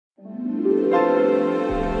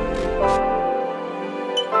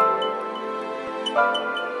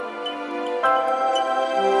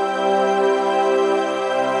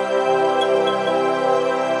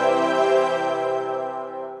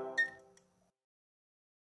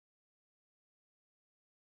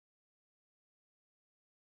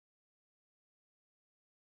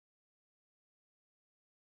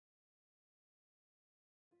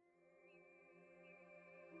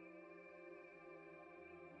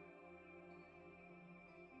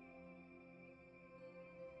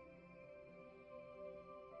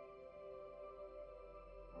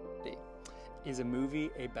Is a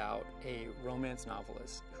movie about a romance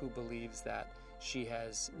novelist who believes that she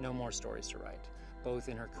has no more stories to write, both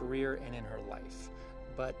in her career and in her life.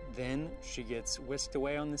 But then she gets whisked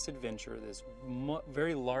away on this adventure, this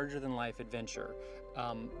very larger-than-life adventure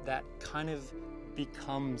that kind of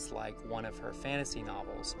becomes like one of her fantasy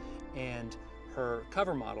novels. And her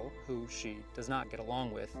cover model, who she does not get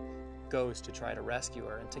along with, goes to try to rescue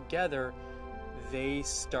her. And together, they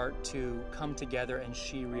start to come together, and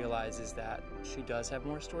she realizes that she does have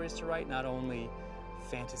more stories to write, not only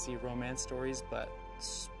fantasy romance stories, but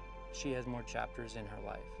she has more chapters in her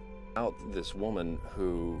life. About this woman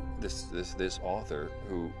who, this author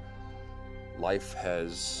who life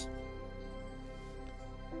has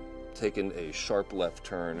taken a sharp left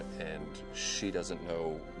turn and she doesn't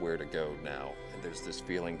know where to go now. And there's this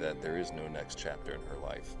feeling that there is no next chapter in her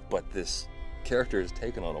life. But this character is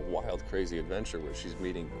taken on a wild, crazy adventure where she's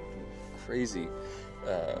meeting crazy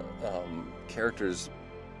characters.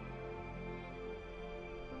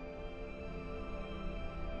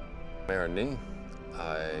 Marini,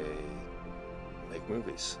 I make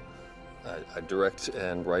movies. I direct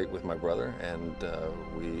and write with my brother, and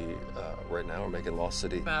we right now are making Lost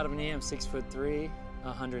City. I'm Adam Nee. I'm 6'3",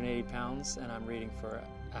 180 pounds, and I'm reading for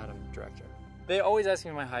Adam, director. They always ask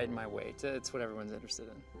me my height and my weight. It's what everyone's interested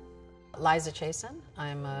in. Liza Chasen.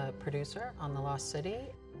 I'm a producer on The Lost City.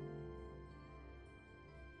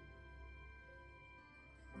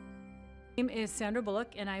 My name is Sandra Bullock,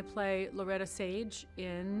 and I play Loretta Sage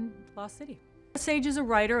in Lost City. Sage is a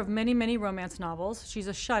writer of many, many romance novels. She's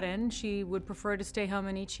a shut-in. She would prefer to stay home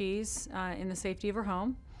and eat cheese in the safety of her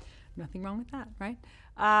home. Nothing wrong with that, right?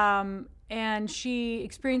 And she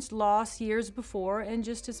experienced loss years before and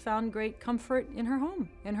just has found great comfort in her home,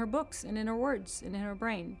 in her books, and in her words, and in her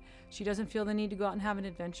brain. She doesn't feel the need to go out and have an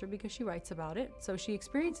adventure because she writes about it. So she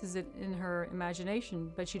experiences it in her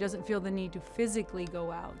imagination, but she doesn't feel the need to physically go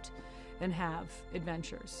out and have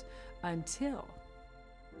adventures until.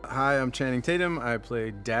 Hi, I'm Channing Tatum. I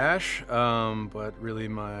play Dash, but really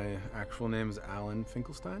my actual name is Alan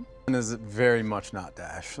Finkelstein. And is very much not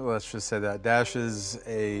Dash. Let's just say that. Dash is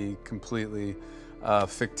a completely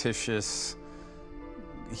fictitious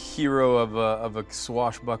hero of a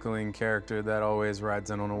swashbuckling character that always rides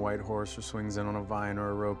in on a white horse or swings in on a vine or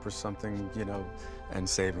a rope or something, you know, and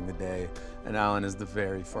saving the day. And Alan is the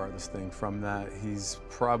very farthest thing from that. He's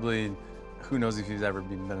probably, who knows if he's ever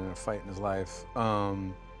been in a fight in his life.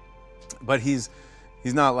 But he's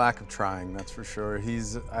not lack of trying, that's for sure.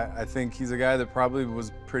 I think he's a guy that probably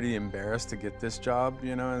was pretty embarrassed to get this job,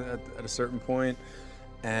 you know, at a certain point.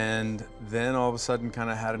 And then all of a sudden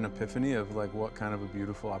kind of had an epiphany of like what kind of a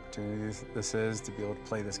beautiful opportunity this is to be able to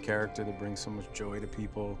play this character that brings so much joy to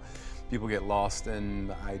people. People get lost in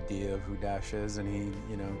the idea of who Dash is, and he,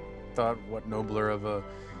 you know, thought what nobler of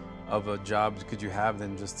a job could you have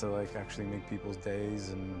than just to like actually make people's days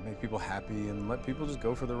and make people happy and let people just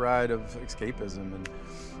go for the ride of escapism. And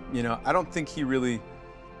you know, I don't think he really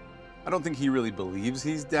believes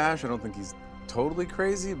he's Dash. I don't think he's totally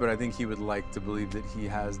crazy, but I think he would like to believe that he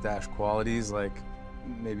has Dash qualities, like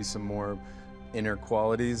maybe some more inner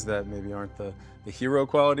qualities that maybe aren't the hero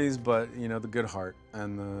qualities, but you know, the good heart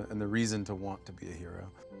and the reason to want to be a hero.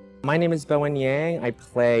 My name is Bowen Yang. I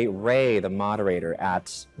play Ray, the moderator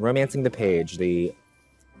at Romancing the Page, the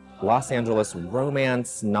Los Angeles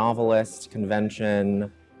romance novelist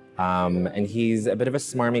convention. And he's a bit of a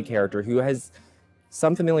smarmy character who has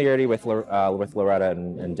some familiarity with Loretta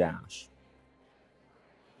and Dash.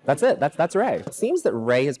 That's it. That's Ray. It seems that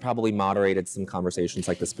Ray has probably moderated some conversations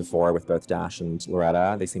like this before with both Dash and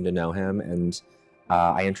Loretta. They seem to know him, and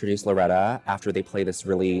I introduced Loretta after they play this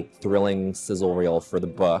really thrilling sizzle reel for the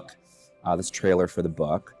book, this trailer for the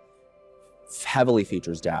book. Heavily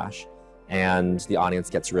features Dash, and the audience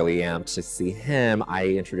gets really amped to see him. I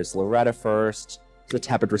introduced Loretta first. There's a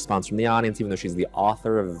tepid response from the audience, even though she's the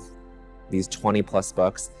author of these 20+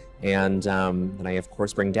 books. And then I, of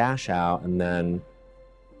course, bring Dash out, and then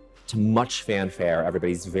to much fanfare,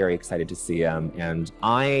 everybody's very excited to see him. And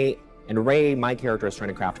Ray, my character, is trying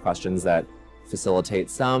to craft questions that facilitate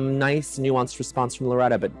some nice, nuanced response from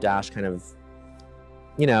Loretta, but Dash kind of,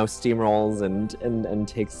 you know, steamrolls and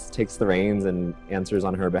takes the reins and answers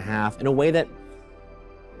on her behalf in a way that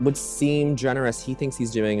would seem generous. He thinks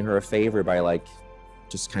he's doing her a favor by like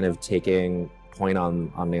just kind of taking point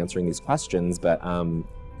on answering these questions, but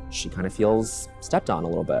she kind of feels stepped on a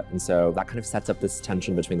little bit. And so that kind of sets up this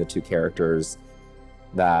tension between the two characters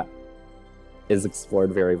that is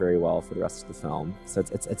explored very, very well for the rest of the film. So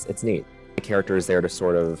it's neat. The character is there to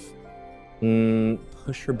sort of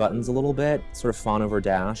push her buttons a little bit, sort of fawn over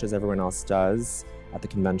Dash as everyone else does at the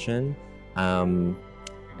convention. And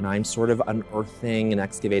I'm sort of unearthing and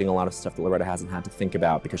excavating a lot of stuff that Loretta hasn't had to think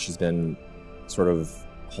about because she's been sort of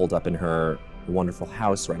holed up in her wonderful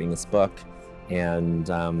house writing this book. And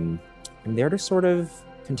I'm there to sort of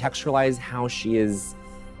contextualize how she is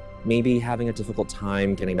maybe having a difficult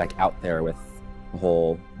time getting back out there with the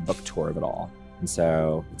whole book tour of it all. And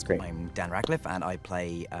so it's great. I'm Dan Radcliffe, and I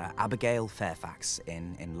play Abigail Fairfax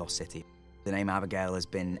in Lost City. The name Abigail has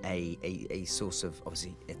been a source of,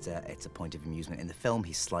 obviously, it's a point of amusement in the film.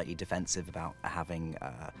 He's slightly defensive about having,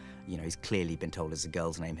 you know, he's clearly been told it's a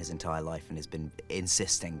girl's name his entire life and has been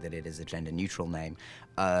insisting that it is a gender-neutral name.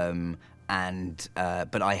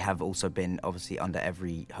 But I have also been, obviously, under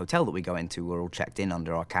every hotel that we go into, we're all checked in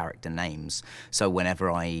under our character names. So whenever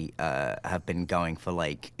I have been going for,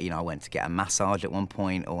 like, you know, I went to get a massage at one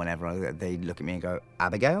point, or whenever they look at me and go,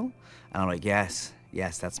 Abigail? And I'm like, yes,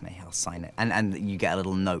 that's me, I'll sign it. And you get a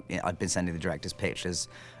little note. I've been sending the directors pictures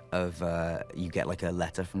of, you get like a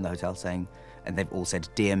letter from the hotel saying, and they've all said,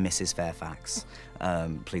 Dear Mrs. Fairfax,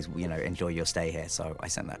 please, you know, enjoy your stay here. So I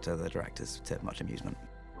sent that to the directors to much amusement.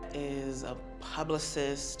 Is a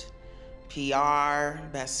publicist, PR,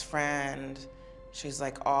 best friend. She's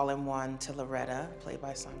like all in one to Loretta, played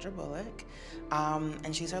by Sandra Bullock.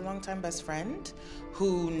 And she's her longtime best friend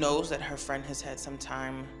who knows that her friend has had some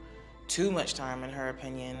time, too much time in her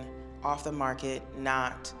opinion, off the market,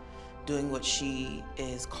 not doing what she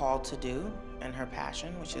is called to do and her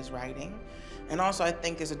passion, which is writing. And also I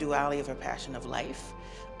think there's a duality of her passion of life.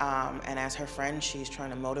 And as her friend, she's trying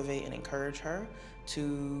to motivate and encourage her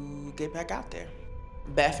to get back out there.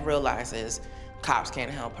 Beth realizes cops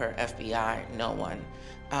can't help her, FBI, no one.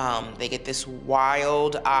 They get this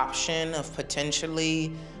wild option of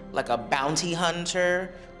potentially like a bounty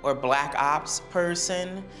hunter or black ops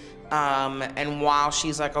person. And while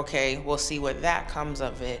she's like, okay, we'll see what that comes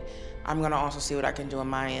of it, I'm gonna also see what I can do on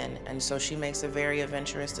my end. And so she makes a very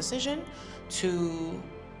adventurous decision to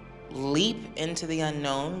leap into the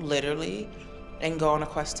unknown, literally, and go on a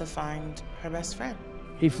quest to find her best friend.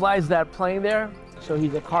 He flies that plane there, so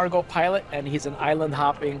he's a cargo pilot, and he's an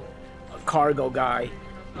island-hopping cargo guy,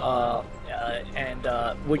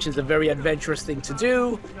 which is a very adventurous thing to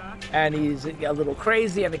do, and he's a little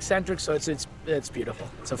crazy and eccentric, so it's beautiful.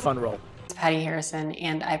 It's a fun role. It's Patty Harrison,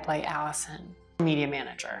 and I play Allison, media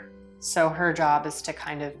manager. So her job is to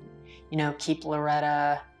kind of, you know, keep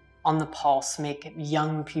Loretta on the pulse, make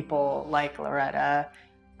young people like Loretta,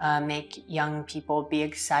 make young people be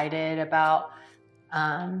excited about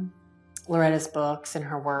Loretta's books and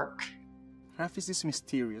her work. Raph is this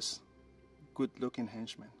mysterious, good-looking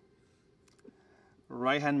henchman.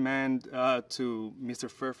 Right-hand man to Mr.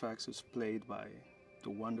 Fairfax, who's played by the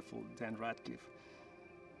wonderful Dan Radcliffe.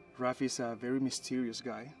 Raph is a very mysterious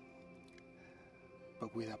guy,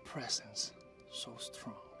 but with a presence so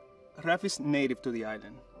strong. Raph is native to the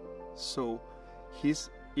island, so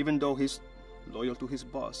even though he's loyal to his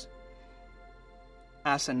boss,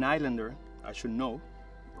 as an islander, I should know,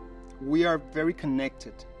 we are very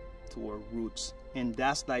connected to our roots, and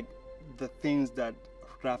that's like the things that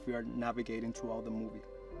Rafi are navigating throughout the movie.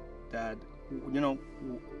 That, you know,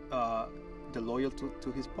 the loyalty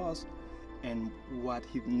to his boss and what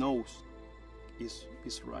he knows is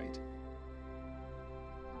right.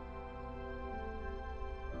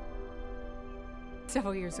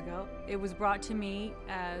 Several years ago, it was brought to me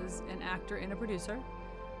as an actor and a producer.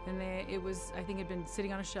 And it was, I think it had been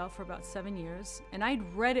sitting on a shelf for about 7 years. And I'd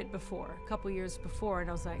read it before, a couple years before, and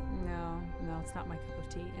I was like, no, it's not my cup of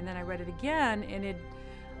tea. And then I read it again, and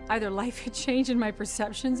either life had changed and my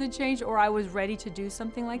perceptions had changed, or I was ready to do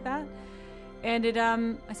something like that. And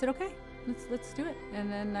I said, okay, let's do it.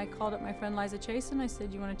 And then I called up my friend Liza Chase, and I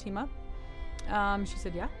said, you want to team up? She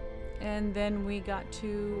said, yeah. And then we got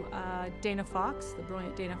to Dana Fox, the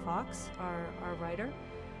brilliant Dana Fox, our writer,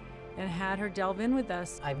 and had her delve in with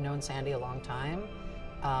us. I've known Sandy a long time,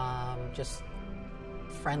 just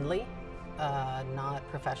friendly, not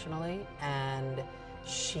professionally, and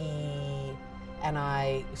she and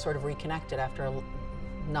I sort of reconnected after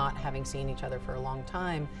not having seen each other for a long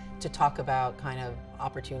time, to talk about kind of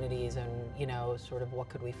opportunities and, you know, sort of what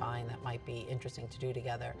could we find that might be interesting to do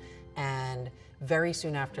together. And very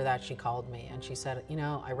soon after that, she called me and she said, you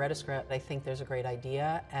know, I read a script, I think there's a great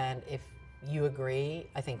idea, and if you agree,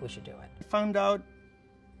 I think we should do it. I found out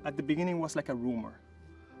at the beginning was like a rumor.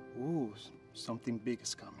 Ooh, something big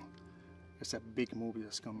is coming. There's a big movie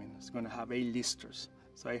that's coming. It's gonna have A-listers.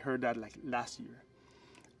 So I heard that like last year.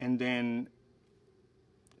 And then,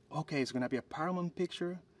 okay, it's gonna be a Paramount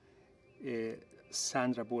picture.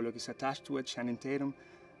 Sandra Bullock is attached to it, Channing Tatum.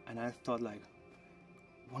 And I thought like,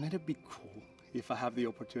 wouldn't it be cool if I have the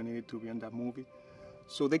opportunity to be in that movie?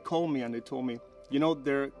 So they called me and they told me, you know,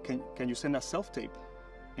 can you send a self-tape?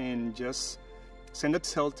 And just send a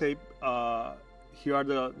self-tape. Here are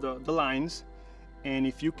the lines. And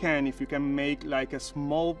if you can make like a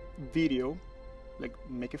small video, like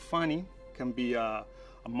make it funny, can be a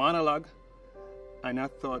monologue. And I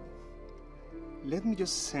thought, let me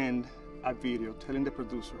just send a video telling the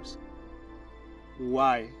producers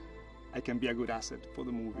why I can be a good asset for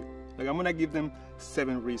the movie. Like I'm gonna give them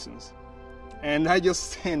 7 reasons. And I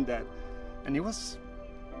just sent that. And it was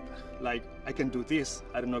like, I can do this.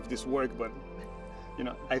 I don't know if this worked, but you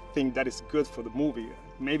know, I think that is good for the movie.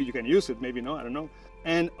 Maybe you can use it, maybe no, I don't know.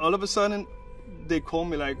 And all of a sudden, they call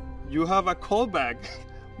me like, you have a callback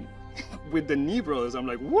with the Nee brothers. I'm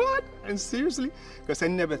like, what? And seriously? Because I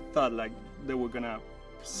never thought like they were gonna,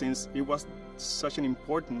 since it was such an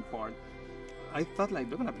important part, I thought like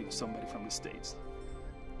they're gonna bring somebody from the States.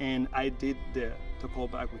 And I did the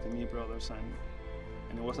callback with the Nee brothers,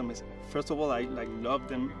 and it was amazing. First of all, I like loved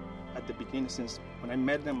them at the beginning. Since when I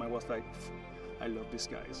met them, I was like, I love these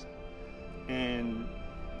guys. And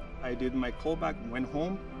I did my callback, went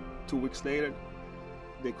home. 2 weeks later,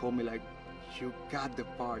 they called me like, you got the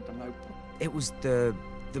part. I'm like, it was the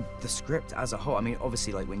script as a whole. I mean,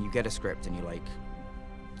 obviously, like when you get a script and you like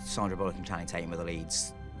Sandra Bullock and Channing Tatum are the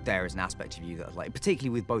leads, there is an aspect of you that, like, particularly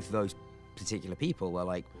with both of those particular people, where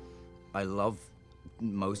like, I love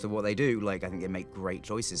most of what they do. Like, I think they make great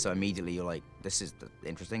choices. So immediately you're like, this is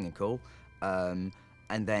interesting and cool. And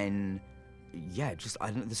then, yeah, just, I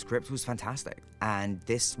don't know, the script was fantastic. And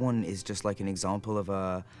this one is just like an example of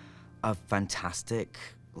a fantastic,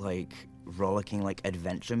 like, rollicking, like,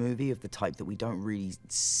 adventure movie of the type that we don't really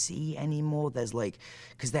see anymore. There's like,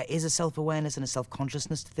 because there is a self-awareness and a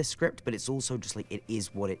self-consciousness to this script, but it's also just like, it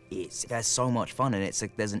is what it is. There's so much fun, and it's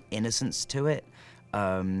like, there's an innocence to it,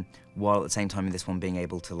 while at the same time in this one being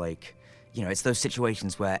able to, like, you know, it's those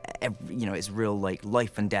situations where, you know, it's real, like,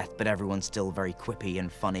 life and death, but everyone's still very quippy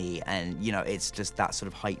and funny, and, you know, it's just that sort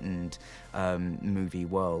of heightened movie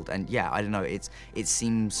world. And yeah, I don't know, it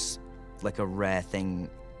seems like a rare thing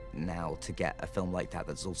now to get a film like that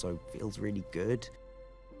that's also feels really good.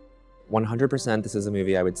 100% this is a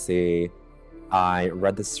movie I would see. I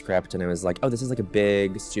read the script and I was like, oh, this is like a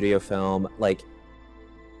big studio film, like,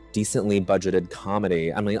 decently budgeted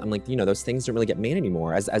comedy. I'm like, you know, those things don't really get made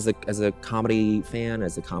anymore. As a comedy fan,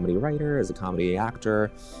 as a comedy writer, as a comedy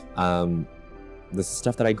actor, this is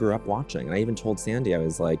stuff that I grew up watching. And I even told Sandy, I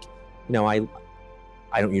was like, you know, I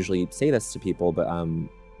don't usually say this to people, but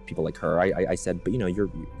people like her, I said, but you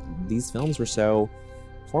know, these films were so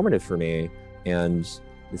formative for me, and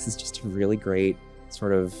this is just a really great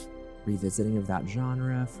sort of revisiting of that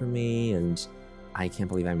genre for me, and I can't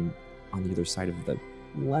believe I'm on the other side of the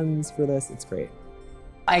lens for this. It's great.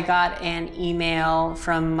 I got an email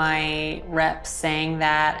from my rep saying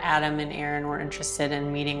that Adam and Aaron were interested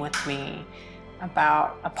in meeting with me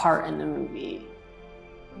about a part in the movie.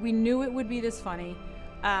 We knew it would be this funny.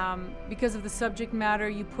 Because of the subject matter,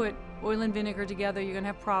 you put oil and vinegar together, you're gonna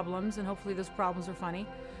have problems, and hopefully those problems are funny.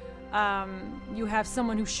 You have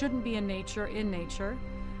someone who shouldn't be in nature.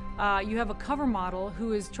 You have a cover model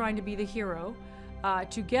who is trying to be the hero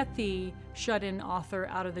to get the shut-in author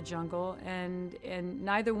out of the jungle, and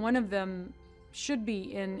neither one of them should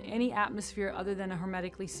be in any atmosphere other than a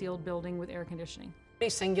hermetically sealed building with air conditioning.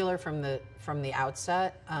 Pretty singular from the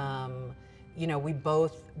outset. You know, we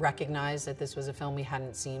both recognized that this was a film we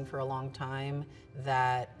hadn't seen for a long time,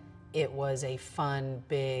 that it was a fun,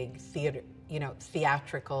 big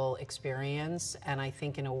theatrical experience, and I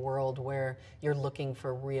think in a world where you're looking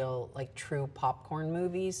for real, like, true popcorn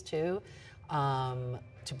movies too,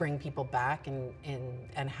 to bring people back and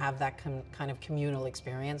have that kind of communal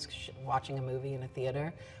experience watching a movie in a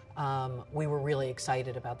theater, we were really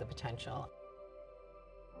excited about the potential.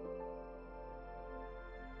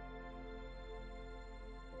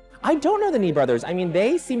 I don't know the Nee brothers. I mean,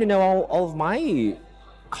 they seem to know all of my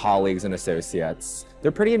colleagues and associates.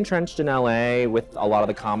 They're pretty entrenched in LA with a lot of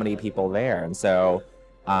the comedy people there. And so,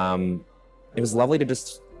 it was lovely to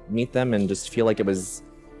just meet them and just feel like it was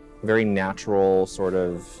a very natural sort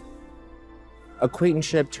of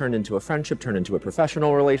acquaintanceship turned into a friendship, turned into a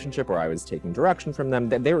professional relationship where I was taking direction from them.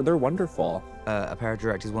 They're wonderful. A pair of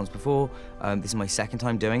directors once before. This is my second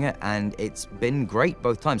time doing it, and it's been great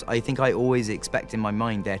both times. I think I always expect in my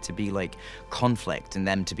mind there to be like conflict and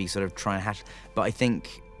them to be sort of trying to hash, but I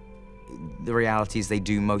think the reality is they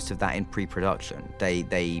do most of that in pre-production.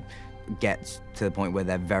 They get to the point where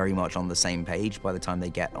they're very much on the same page by the time they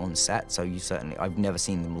get on set. So I've never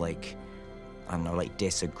seen them like, I don't know, like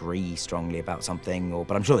disagree strongly about something,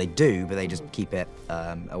 but I'm sure they do, but they just keep it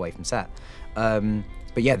away from set.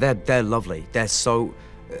 But yeah, they're lovely. They're so,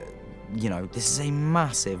 you know, this is a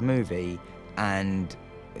massive movie, and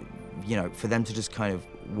you know, for them to just kind of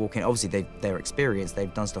walk in, obviously they're experienced,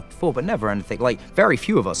 they've done stuff before, but never anything, like very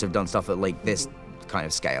few of us have done stuff at like this kind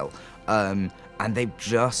of scale. And they've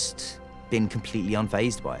just been completely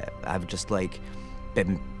unfazed by it. I've just like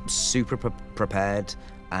been super prepared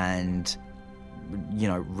and, you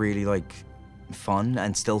know, really like fun,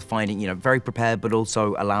 and still finding, you know, very prepared, but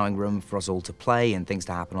also allowing room for us all to play and things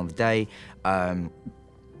to happen on the day.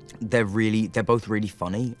 They're both really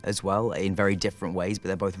funny as well in very different ways, but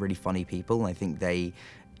they're both really funny people. And I think they,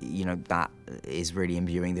 you know, that is really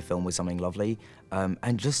imbuing the film with something lovely.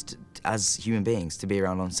 And just as human beings to be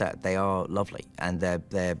around on set, they are lovely. And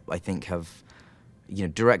they're I think have, you know,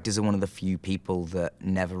 directors are one of the few people that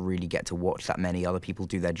never really get to watch that many other people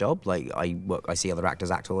do their job. Like I see other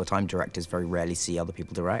actors act all the time. Directors very rarely see other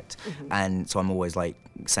people direct. And so I'm always like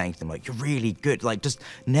saying to them, like, you're really good. Like, just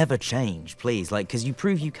never change, please. Like, because you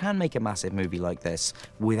prove you can make a massive movie like this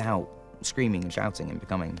without screaming and shouting and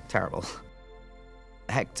becoming terrible.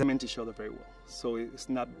 Hector meant each other very well, so it's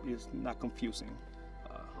not confusing.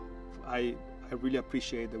 I really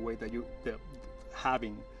appreciate the way that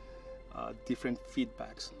having different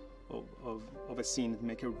feedbacks of a scene,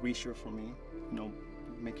 make it richer for me, you know,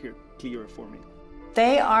 make it clearer for me.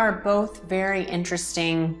 They are both very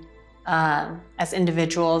interesting as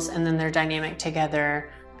individuals, and then their dynamic together.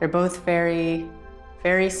 They're both very,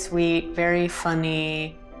 very sweet, very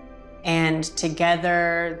funny, and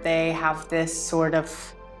together they have this sort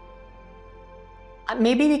of,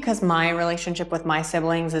 maybe because my relationship with my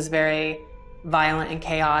siblings is very violent and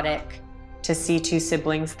chaotic, to see two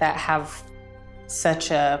siblings that have such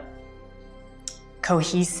a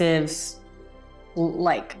cohesive,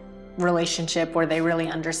 like, relationship where they really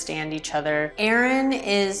understand each other. Aaron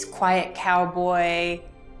is quiet cowboy.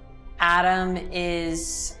 Adam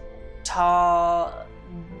is tall,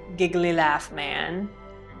 giggly laugh man.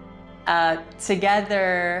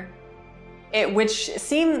 Together, which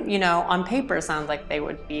seem, you know, on paper sounds like they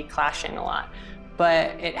would be clashing a lot,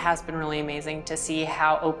 but it has been really amazing to see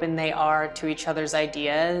how open they are to each other's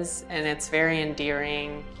ideas, and it's very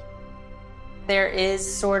endearing. There is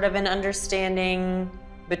sort of an understanding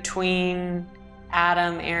between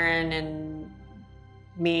Adam, Aaron, and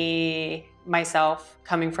myself,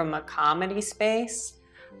 coming from a comedy space.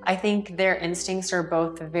 I think their instincts are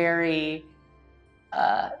both very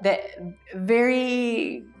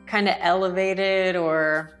kind of elevated,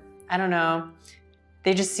 or I don't know,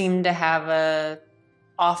 they just seem to have a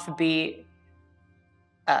offbeat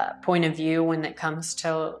point of view when it comes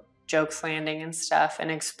to jokes landing and stuff, and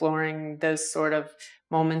exploring those sort of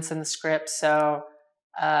moments in the script. So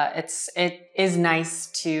it is nice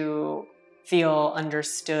to feel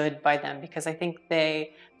understood by them, because I think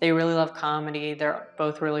they really love comedy. They're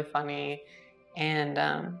both really funny, and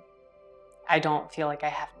I don't feel like I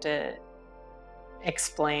have to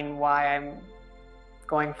explain why I'm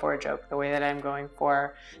going for a joke the way that I'm going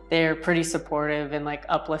for. They're pretty supportive and like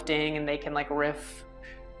uplifting, and they can like riff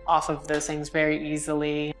off of those things very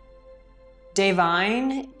easily.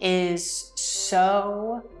 Davine is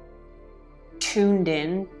so tuned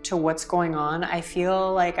in to what's going on. I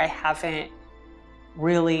feel like I haven't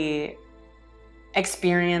really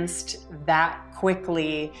experienced that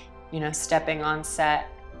quickly, you know, stepping on set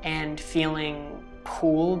and feeling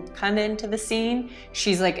pulled kind of into the scene.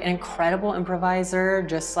 She's like an incredible improviser,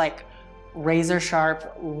 just like razor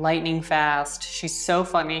sharp, lightning fast. She's so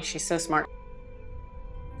funny, she's so smart.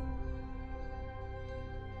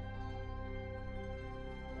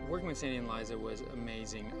 Working with Sandy and Liza was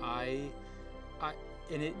amazing.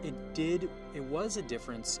 It was a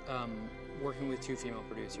difference working with two female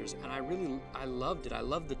producers, and I loved it. I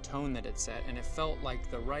loved the tone that it set, and it felt like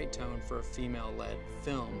the right tone for a female-led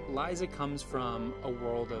film. Liza comes from a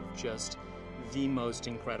world of just the most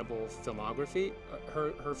incredible filmography.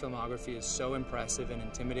 Her filmography is so impressive and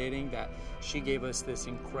intimidating that she gave us this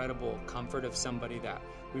incredible comfort of somebody that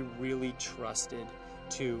we really trusted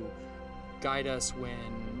to guide us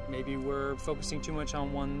when maybe we're focusing too much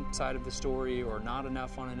on one side of the story or not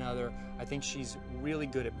enough on another. I think she's really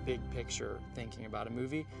good at big picture thinking about a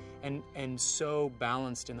movie, and so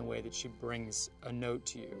balanced in the way that she brings a note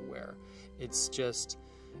to you, where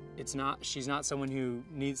she's not someone who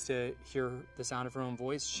needs to hear the sound of her own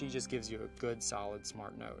voice. She just gives you a good, solid,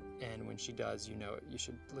 smart note, and when she does, you know it. You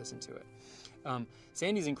should listen to it.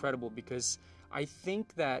 Sandy's incredible because I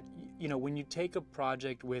think that, you know, when you take a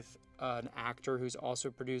project with an actor who's also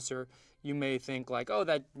a producer, you may think like, oh,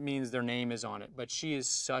 that means their name is on it. But she is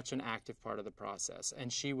such an active part of the process.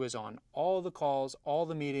 And she was on all the calls, all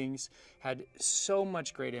the meetings, had so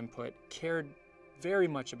much great input, cared very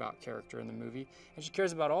much about character in the movie. And she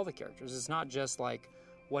cares about all the characters. It's not just like,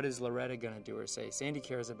 what is Loretta going to do or say? Sandy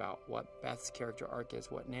cares about what Beth's character arc is,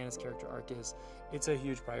 what Nana's character arc is. It's a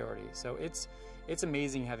huge priority. So it's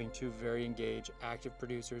amazing having two very engaged, active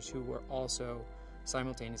producers who were also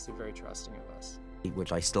simultaneously very trusting of us.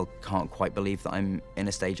 Which I still can't quite believe that I'm in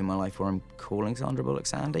a stage in my life where I'm calling Sandra Bullock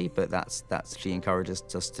Sandy, but that's she encourages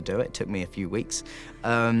us to do it. It took me a few weeks.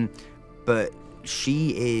 But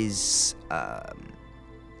she is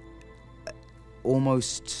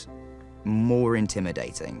almost more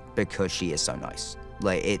intimidating because she is so nice.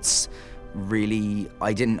 Like, it's really,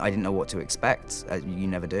 I didn't know what to expect. You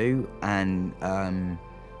never do. And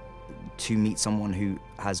to meet someone who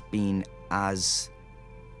has been as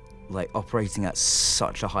operating at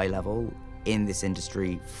such a high level in this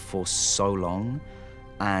industry for so long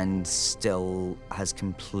and still has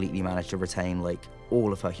completely managed to retain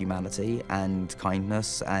all of her humanity and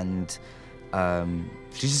kindness, and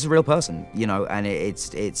she's just a real person, you know, and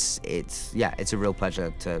it's a real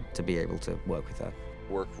pleasure to be able to work with her.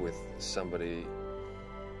 Work with somebody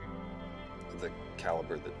the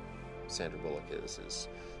caliber that Sandra Bullock is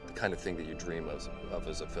the kind of thing that you dream of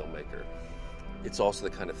as a filmmaker. It's also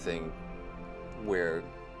the kind of thing where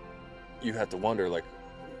you have to wonder,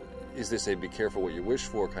 is this a be careful what you wish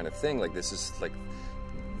for kind of thing? This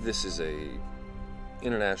is a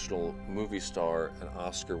international movie star, an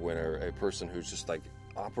Oscar winner, a person who's just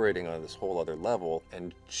operating on this whole other level,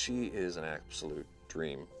 and she is an absolute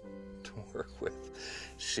dream to work with.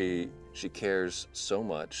 She cares so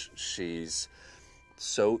much. She's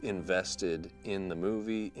so invested in the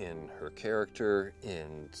movie, in her character,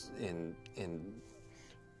 in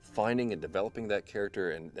finding and developing that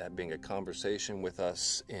character, and that being a conversation with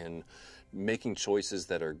us, in making choices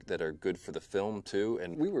that are good for the film too.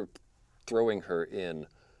 And we were throwing her in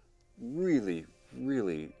really,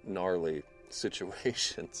 really gnarly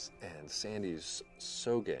situations, and Sandy's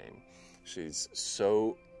so game. She's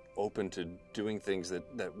so open to doing things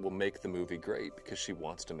that will make the movie great because she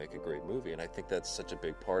wants to make a great movie, and I think that's such a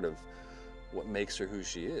big part of what makes her who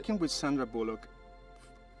she is. Working with Sandra Bullock,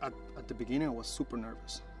 at the beginning I was super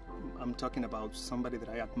nervous. I'm talking about somebody that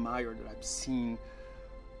I admire, that I've seen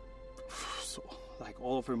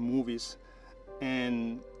all of her movies,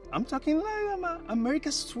 and I'm talking I'm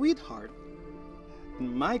America's sweetheart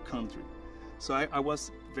in my country. So I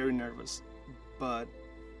was very nervous, but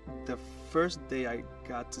the first day I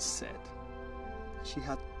got to set, she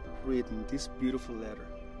had written this beautiful letter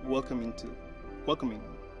welcoming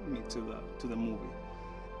me to the movie,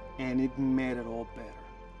 and it made it all better.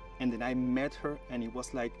 And then I met her, and it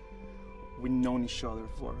was like we'd known each other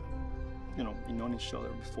before.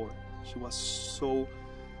 She was so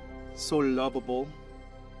lovable,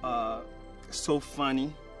 so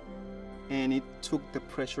funny, and it took the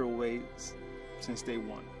pressure away since day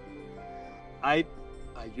one. I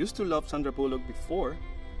used to love Sandra Bullock before.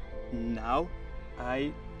 Now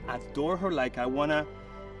I adore her. I wanna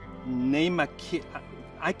name a kid.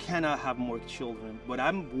 I cannot have more children, but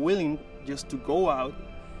I'm willing just to go out,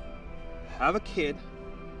 have a kid,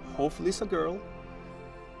 hopefully it's a girl,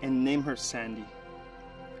 and name her Sandy.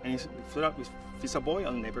 And if it's a boy,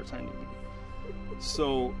 I'll name her Sandy.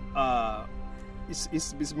 So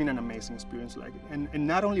it's been an amazing experience. And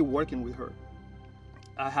not only working with her,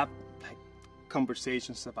 I have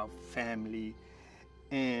conversations about family,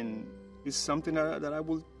 and it's something that I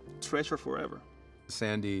will treasure forever.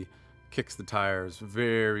 Sandy kicks the tires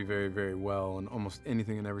very, very, very well in almost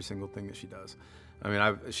anything and every single thing that she does. I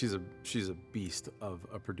mean, she's a beast of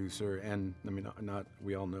a producer, and I mean, not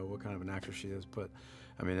we all know what kind of an actress she is, but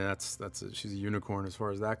I mean, she's a unicorn as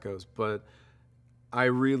far as that goes. But I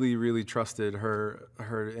really, really trusted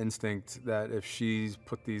her instinct that if she's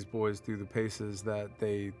put these boys through the paces, that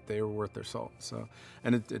they were worth their salt. So,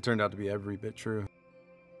 and it turned out to be every bit true.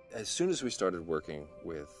 As soon as we started working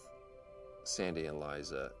with Sandy and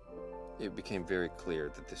Liza, it became very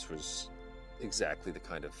clear that this was exactly the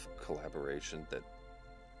kind of collaboration that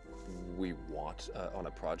we want on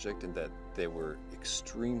a project, and that they were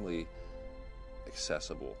extremely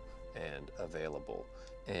accessible and available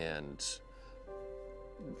and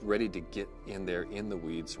ready to get in there in the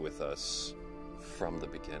weeds with us from the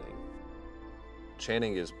beginning.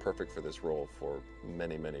 Channing is perfect for this role for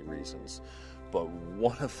many, many reasons, but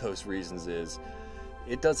one of those reasons is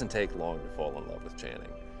it doesn't take long to fall in love with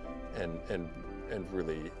Channing and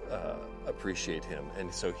really appreciate him.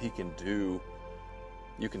 And so he can do,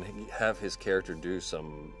 you can have his character do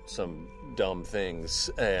some dumb things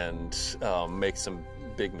and make some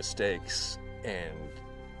big mistakes, and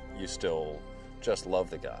you still just love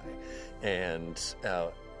the guy. And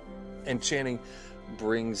Channing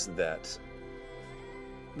brings that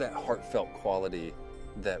heartfelt quality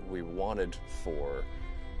that we wanted for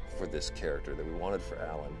this character, that we wanted for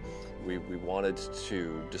Alan. We wanted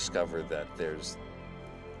to discover that there's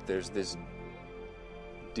this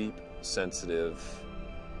deep, sensitive,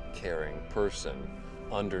 caring person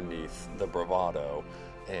underneath the bravado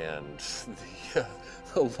and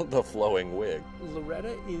the flowing wig.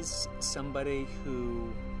 Loretta is somebody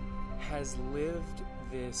who has lived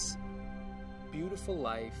this beautiful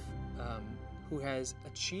life, who has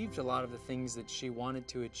achieved a lot of the things that she wanted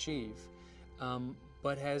to achieve,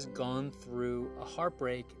 but has gone through a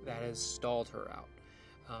heartbreak that has stalled her out.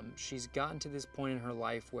 She's gotten to this point in her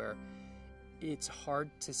life where it's hard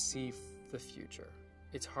to see the future.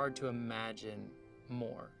 It's hard to imagine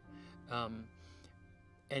more.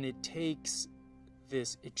 And it takes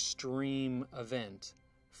this extreme event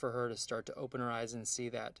for her to start to open her eyes and see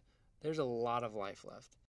that there's a lot of life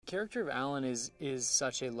left. The character of Alan is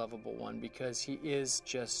such a lovable one because he is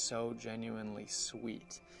just so genuinely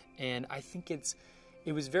sweet. And I think it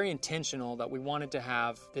was very intentional that we wanted to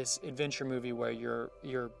have this adventure movie where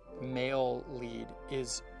your male lead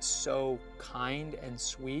is so kind and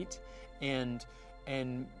sweet, and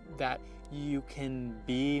that you can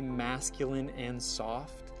be masculine and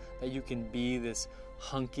soft, that you can be this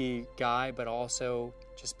hunky guy but also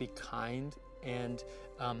just be kind. And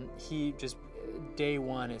he just, day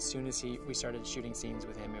one, as soon as we started shooting scenes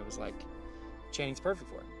with him, it was like, Channing's perfect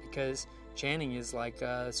for it, because Channing is like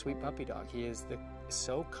a sweet puppy dog. He is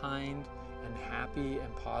so kind and happy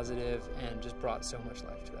and positive and just brought so much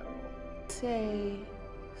life to that role. I'd say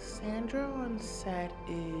Sandra on set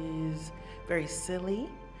is very silly.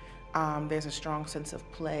 There's a strong sense of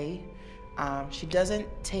play. She doesn't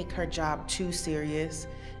take her job too serious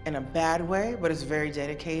in a bad way, but is very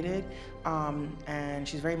dedicated. And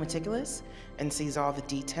she's very meticulous and sees all the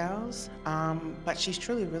details. But she's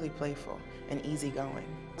truly really playful and easygoing.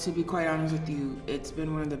 To be quite honest with you, it's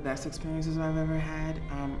been one of the best experiences I've ever had.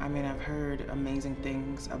 I mean, I've heard amazing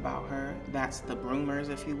things about her. That's the rumors,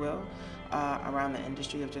 if you will, around the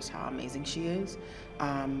industry of just how amazing she is.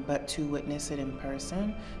 But to witness it in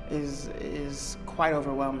person is quite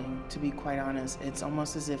overwhelming, to be quite honest. It's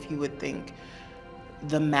almost as if you would think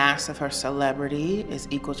the mass of her celebrity is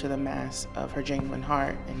equal to the mass of her genuine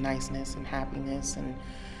heart and niceness and happiness, and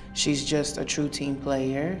she's just a true team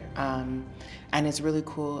player. And it's really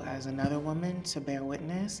cool as another woman to bear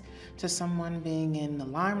witness to someone being in the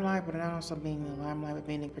limelight, but not also being in the limelight, but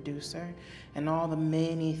being a producer, and all the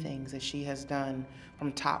many things that she has done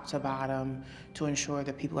from top to bottom to ensure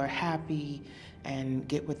that people are happy and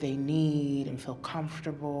get what they need and feel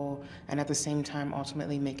comfortable, and at the same time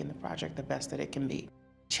ultimately making the project the best that it can be.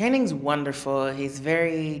 Channing's wonderful. He's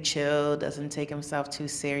very chill, doesn't take himself too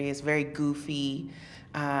serious, very goofy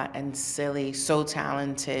and silly, so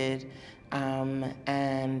talented.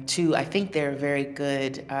 And two, I think they're a very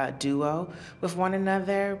good duo with one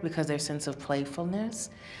another because their sense of playfulness.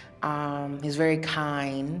 He's very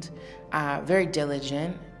kind, very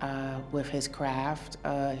diligent with his craft.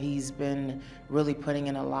 He's been really putting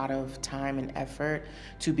in a lot of time and effort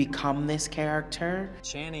to become this character.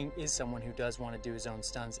 Channing is someone who does want to do his own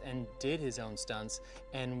stunts and did his own stunts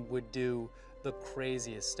and would do the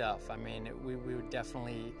craziest stuff. I mean, we would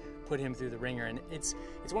definitely put him through the ringer, and it's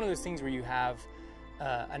one of those things where you have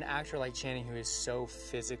an actor like Channing who is so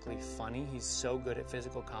physically funny. He's so good at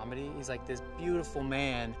physical comedy. He's like this beautiful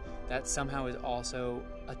man that somehow is also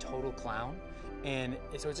a total clown, and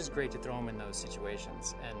so it's just great to throw him in those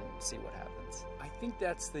situations and see what happens. I think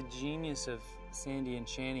that's the genius of Sandy and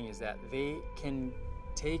Channing, is that they can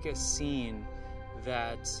take a scene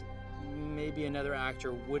that maybe another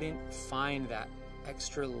actor wouldn't find that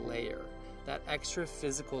extra layer, that extra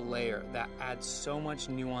physical layer that adds so much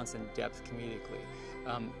nuance and depth comedically.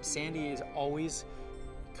 Sandy is always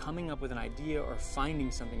coming up with an idea or finding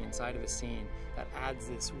something inside of a scene that adds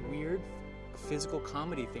this weird physical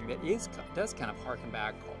comedy thing that does kind of harken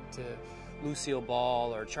back to Lucille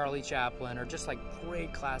Ball or Charlie Chaplin or just like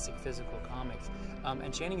great classic physical comics.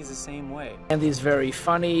 And Channing is the same way. Andy's very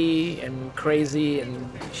funny and crazy, and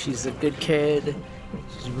she's a good kid.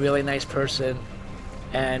 She's a really nice person.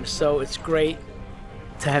 And so it's great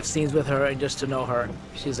to have scenes with her and just to know her.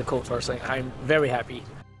 She's a cool person. I'm very happy.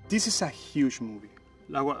 This is a huge movie.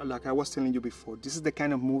 Like I was telling you before, this is the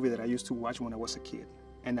kind of movie that I used to watch when I was a kid,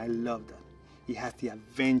 and I love that. It has the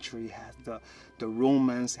adventure, it has the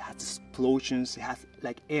romance, it has the explosions, it has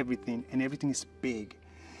like everything, and everything is big.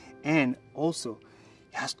 And also,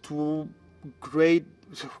 it has I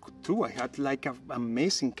had like an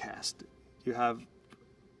amazing cast. You have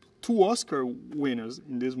 2 Oscar winners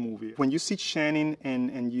in this movie. When you see Channing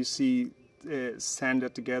and you see Sandy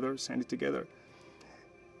together,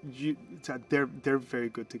 they're very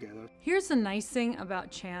good together. Here's the nice thing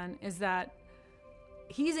about Chan is that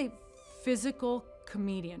he's a physical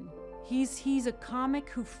comedian. He's a comic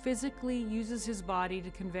who physically uses his body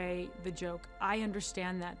to convey the joke. I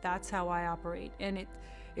understand that. That's how I operate. And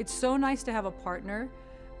it's so nice to have a partner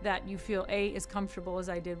that you feel A, as comfortable as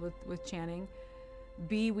I did with Channing.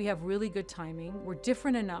 B, we have really good timing. We're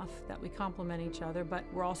different enough that we complement each other, but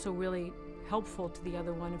we're also really helpful to the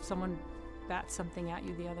other one. If someone bats something at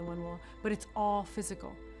you, the other one will. But it's all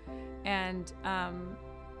physical. And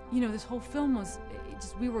you know, this whole film was,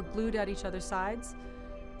 we were glued at each other's sides.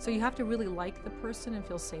 So you have to really like the person and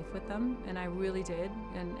feel safe with them, and I really did,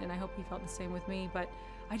 and I hope he felt the same with me. But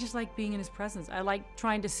I just like being in his presence. I like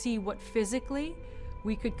trying to see what physically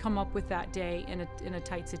we could come up with that day in a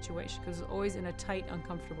tight situation, because it was always in a tight,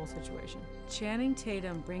 uncomfortable situation. Channing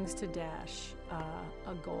Tatum brings to Dash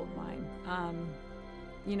a gold mine.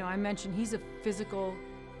 You know, I mentioned he's a physical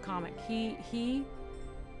comic.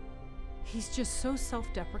 He's just so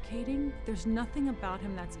self-deprecating. There's nothing about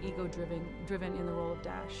him that's ego-driven in the role of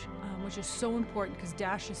Dash, which is so important because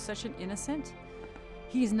Dash is such an innocent.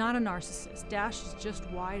 He's not a narcissist. Dash is just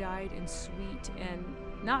wide-eyed and sweet, and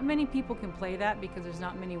not many people can play that because there's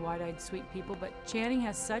not many wide-eyed, sweet people, but Channing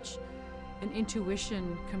has such an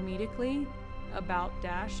intuition comedically about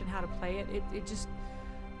Dash and how to play it.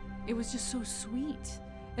 It was just so sweet.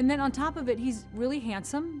 And then on top of it, he's really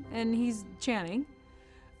handsome, and he's Channing.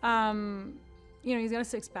 You know, he's got a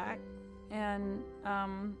six-pack, and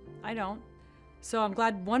I don't. So I'm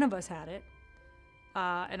glad one of us had it,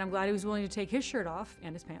 and I'm glad he was willing to take his shirt off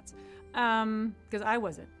and his pants, because I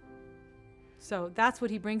wasn't. So that's what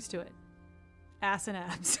he brings to it. Ass and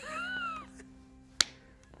abs.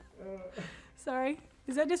 Sorry,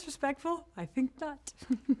 is that disrespectful? I think not.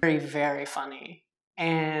 Very, very funny.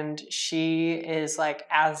 And she is like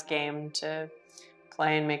as game to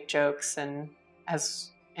play and make jokes and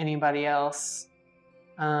as anybody else.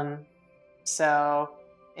 So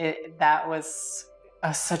that was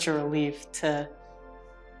such a relief to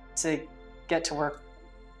get to work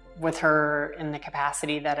with her in the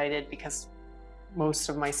capacity that I did, because most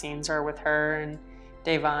of my scenes are with her and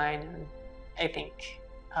Davine, and I think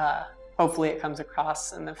hopefully it comes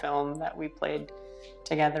across in the film that we played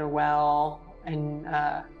together well, and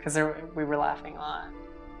because we were laughing a lot.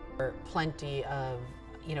 There are plenty of,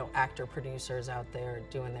 you know, actor producers out there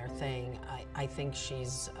doing their thing. I think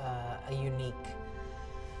she's a unique,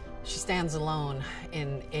 she stands alone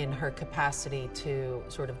in her capacity to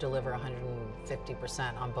sort of deliver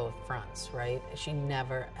 150% on both fronts, right? She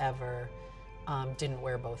never, ever didn't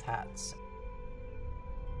wear both hats.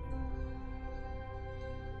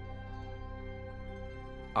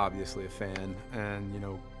 Obviously a fan, and you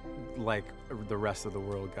know, like the rest of the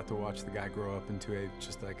world, got to watch the guy grow up into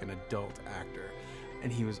just like an adult actor.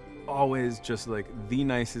 And he was always just like the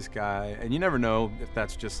nicest guy, and you never know if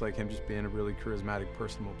that's just like him just being a really charismatic,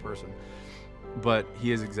 personable person. But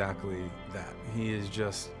he is exactly that. He is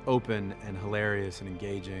just open and hilarious and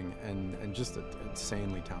engaging, and just an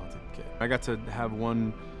insanely talented kid. I got to have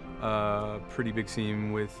one pretty big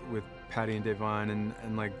scene with Patty and Davine,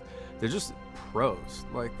 and like they're just pros.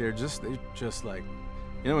 Like they're just like,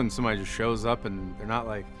 you know, when somebody just shows up and they're not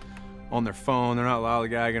like on their phone, they're not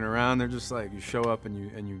lollygagging around, they're just like, you show up and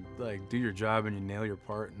you like do your job and you nail your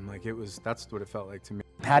part, and like that's what it felt like to me.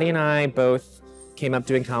 Patty and I both came up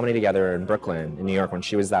doing comedy together in Brooklyn, in New York, when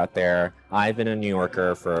she was out there. I've been a New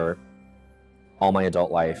Yorker for all my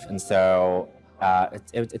adult life, and so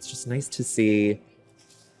it's just nice to see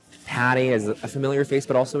Patty as a familiar face,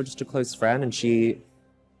 but also just a close friend, and she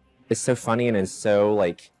is so funny and is so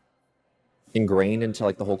like ingrained into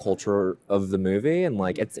like the whole culture of the movie, and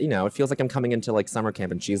like it's, you know, it feels like I'm coming into like summer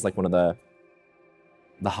camp and she's like one of the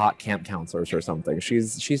hot camp counselors or something.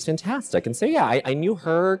 She's fantastic. And so yeah, I knew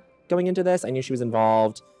her going into this. I knew she was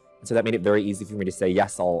involved So that made it very easy for me to say,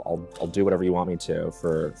 yes, I'll do whatever you want me to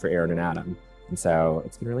for Aaron and Adam. And so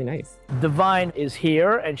it's been really nice. Divine is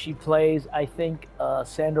here, and she plays, I think,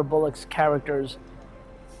 Sandra Bullock's character's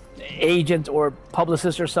agent or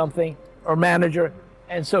publicist or something, or manager.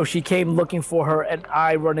 And so she came looking for her, and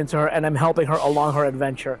I run into her, and I'm helping her along her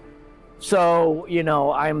adventure. So, you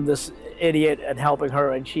know, I'm this idiot and helping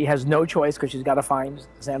her, and she has no choice because she's got to find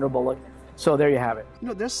Sandra Bullock. So there you have it. You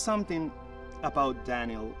know, there's something about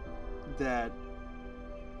Daniel that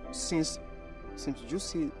since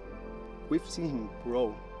we've seen him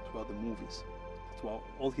grow throughout the movies, throughout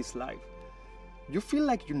all his life. You feel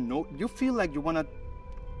like you want to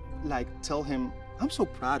like tell him, I'm so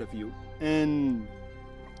proud of you. And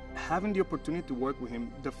having the opportunity to work with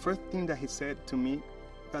him, the first thing that he said to me,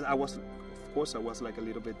 that I was like a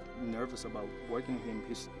little bit nervous about working with him.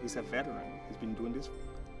 He's a veteran. He's been doing this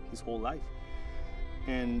his whole life.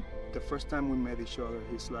 And the first time we met each other,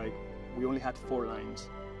 he's like, we only had 4 lines.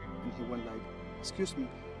 And he went like, excuse me,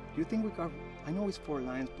 do you think we got, I know it's 4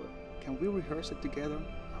 lines, but can we rehearse it together?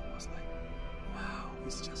 I was like, wow,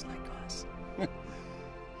 he's just like us. He's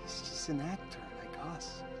just an actor like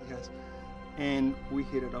us. Yes. And we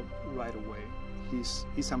hit it up right away.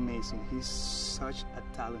 He's amazing. He's such a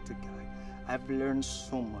talented guy. I've learned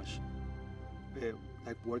so much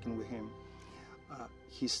like working with him.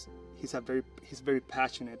 He's very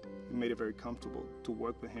passionate. It made it very comfortable to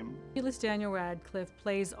work with him. Daniel Radcliffe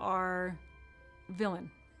plays our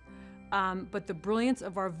villain. But the brilliance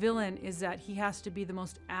of our villain is that he has to be the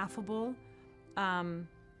most affable,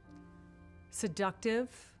 seductive,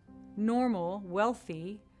 normal,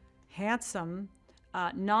 wealthy, handsome,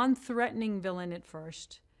 non-threatening villain at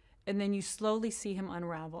first. And then you slowly see him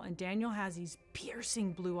unravel. And Daniel has these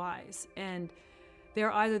piercing blue eyes. And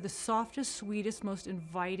they're either the softest, sweetest, most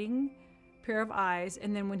inviting pair of eyes.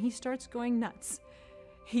 And then when he starts going nuts,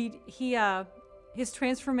 his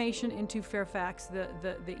transformation into Fairfax,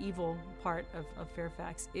 the evil part of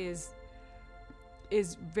Fairfax, is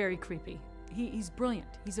very creepy. He's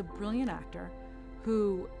brilliant. He's a brilliant actor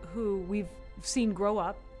who we've seen grow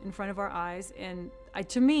up in front of our eyes. And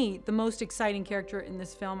to me, the most exciting character in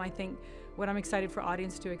this film, I think what I'm excited for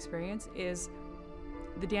audience to experience is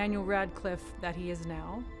the Daniel Radcliffe that he is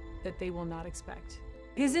now, that they will not expect.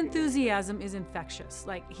 His enthusiasm is infectious.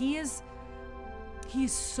 Like, he is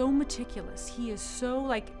so meticulous. He is so,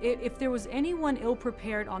 like, if there was anyone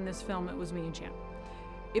ill-prepared on this film, it was me and Chan.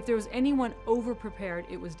 If there was anyone over-prepared,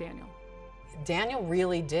 it was Daniel. Daniel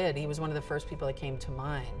really did. He was one of the first people that came to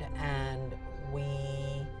mind, and we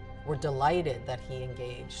were delighted that he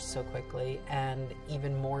engaged so quickly, and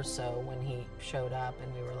even more so when he showed up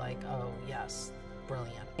and we were like, oh yes,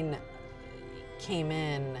 brilliant. And came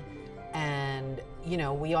in, and you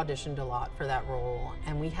know, we auditioned a lot for that role,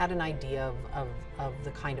 and we had an idea of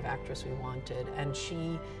the kind of actress we wanted, and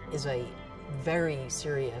she is a very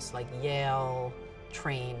serious, like Yale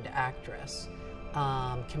trained actress,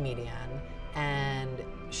 comedian, and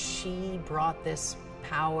she brought this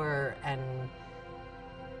power and,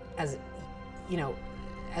 as you know,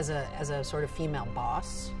 as a sort of female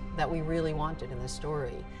boss that we really wanted in this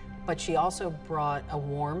story. But she also brought a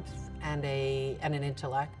warmth and an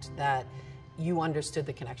intellect that you understood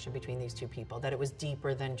the connection between these two people, that it was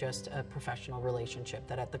deeper than just a professional relationship,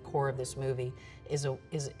 that at the core of this movie is a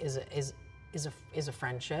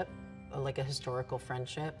friendship, like a historical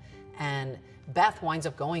friendship. And Beth winds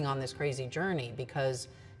up going on this crazy journey because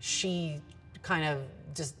she kind of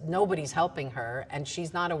just, nobody's helping her, and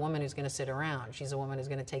she's not a woman who's going to sit around. She's a woman who's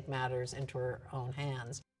going to take matters into her own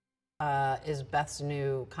hands. Is Beth's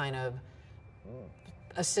new kind of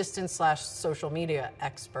assistant / social media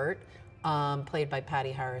expert, played by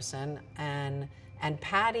Patty Harrison, and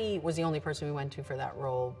Patty was the only person we went to for that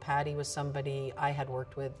role. Patty was somebody I had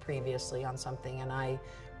worked with previously on something, and I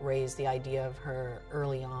raised the idea of her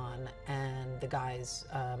early on, and the guys,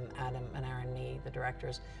 Adam and Aaron Nee, the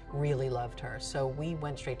directors, really loved her. So we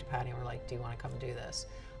went straight to Patty and were like, do you want to come do this?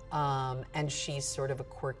 And she's sort of a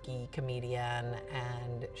quirky comedian,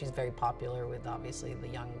 and she's very popular with, obviously, the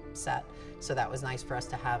young set. So that was nice for us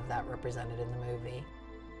to have that represented in the movie.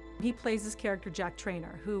 He plays this character, Jack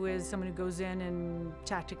Traynor, who is someone who goes in and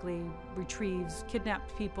tactically retrieves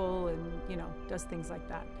kidnapped people and, you know, does things like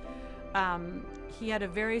that. He had a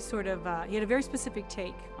very specific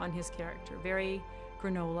take on his character, very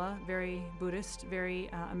granola, very Buddhist, very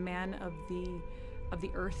a man of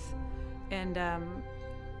the earth, and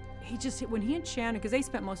when he and Chan, because they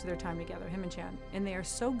spent most of their time together, him and Chan, and they are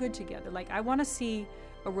so good together. Like, I want to see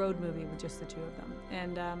a road movie with just the two of them.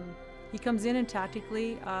 And he comes in and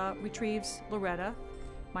tactically retrieves Loretta,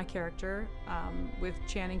 my character, with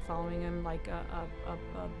Channing following him like a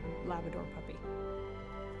Labrador puppy,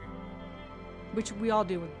 which we all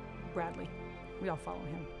do with Bradley. We all follow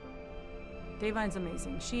him. Davine's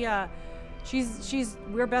amazing.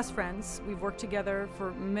 We're best friends. We've worked together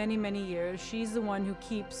for many, many years. She's the one who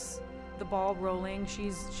keeps the ball rolling.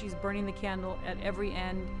 She's burning the candle at every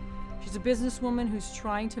end. She's a businesswoman who's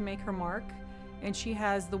trying to make her mark, and she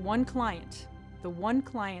has the one client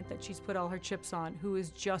that she's put all her chips on, who is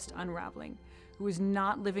just unraveling, who is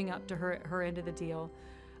not living up to her end of the deal.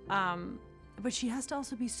 But she has to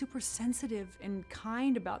also be super sensitive and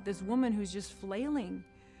kind about this woman who's just flailing.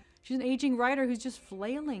 She's an aging writer who's just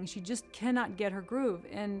flailing. She just cannot get her groove.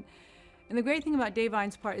 And the great thing about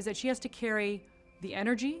Davine's part is that she has to carry the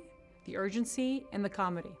energy, the urgency, and the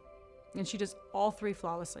comedy. And she does all three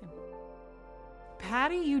flawlessly.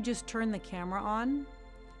 Patty, you just turn the camera on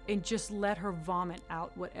and just let her vomit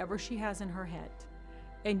out whatever she has in her head.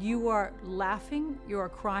 And you are laughing, you are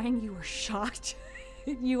crying, you are shocked.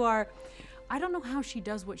 I don't know how she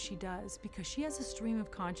does what she does, because she has a stream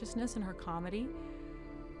of consciousness in her comedy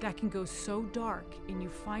that can go so dark, and you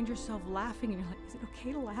find yourself laughing and you're like, is it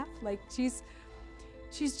okay to laugh? Like, she's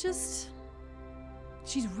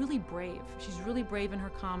really brave. She's really brave in her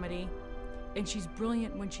comedy, and she's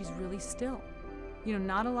brilliant when she's really still. You know,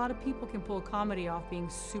 not a lot of people can pull a comedy off being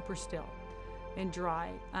super still and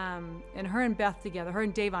dry. And her and Beth together, her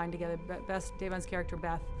and Davine together, Davine's character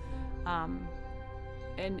Beth, and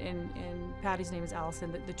Patty's name is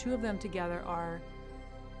Allison. The two of them together are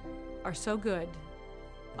so good.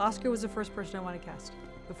 Oscar was the first person I wanted to cast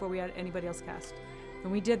before we had anybody else cast.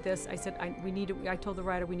 When we did this, I said, I told the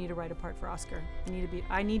writer, we need to write a part for Oscar.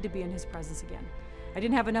 I need to be in his presence again. I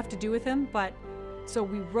didn't have enough to do with him, so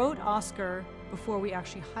we wrote Oscar before we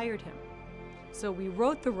actually hired him. So we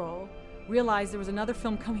wrote the role, realized there was another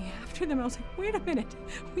film coming after them. I was like, wait a minute,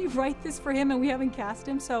 we write this for him and we haven't cast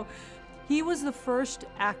him? So he was the first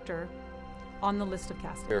actor on the list of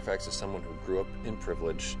casting. Fairfax is someone who grew up in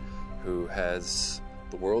privilege, who has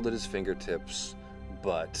the world at his fingertips,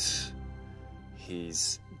 but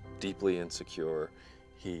he's deeply insecure.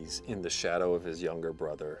 He's in the shadow of his younger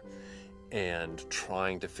brother and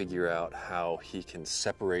trying to figure out how he can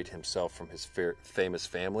separate himself from his famous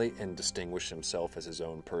family and distinguish himself as his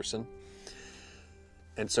own person.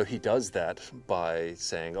 And so he does that by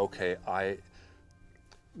saying, okay,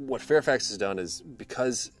 what Fairfax has done is,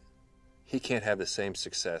 because he can't have the same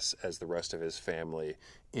success as the rest of his family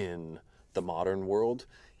in the modern world,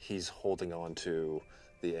 he's holding on to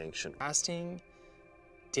the ancient. Casting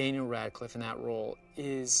Daniel Radcliffe in that role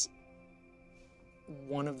is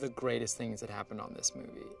one of the greatest things that happened on this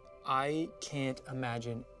movie. I can't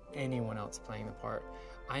imagine anyone else playing the part.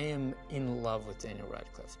 I am in love with Daniel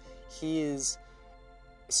Radcliffe. He is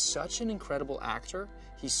such an incredible actor.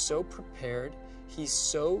 He's so prepared. He's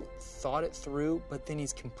so thought it through, but then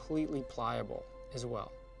he's completely pliable as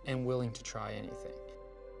well and willing to try anything.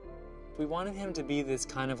 We wanted him to be this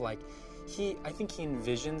kind of like, I think he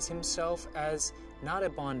envisions himself as not a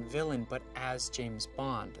Bond villain, but as James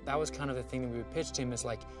Bond. That was kind of the thing that we pitched him, is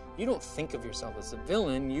like, you don't think of yourself as a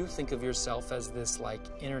villain, you think of yourself as this like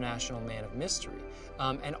international man of mystery.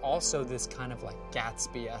 And also this kind of like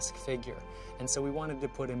Gatsby-esque figure. And so we wanted to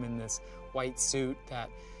put him in this white suit that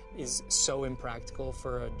is so impractical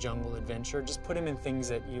for a jungle adventure. Just put him in things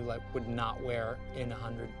that you like would not wear in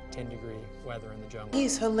 110-degree weather in the jungle.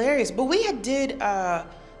 He's hilarious. But we had did a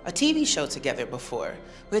TV show together before.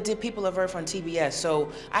 We did People of Earth on TBS,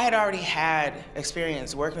 so I had already had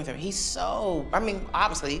experience working with him. He's so, I mean,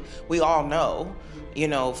 obviously, we all know, you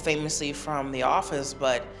know, famously from The Office,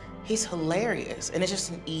 but he's hilarious. And it's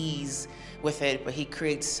just an ease with it, but he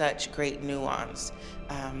creates such great nuance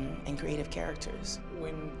and creative characters.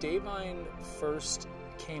 When Davine first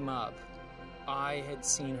came up, I had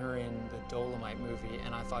seen her in the Dolomite movie,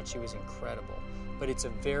 and I thought she was incredible. But it's a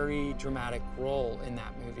very dramatic role in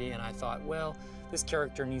that movie, and I thought, well, this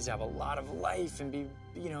character needs to have a lot of life and be,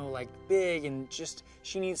 you know, like big, and just,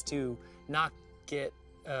 she needs to not get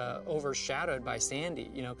overshadowed by Sandy,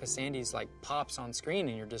 you know, because Sandy's like pops on screen,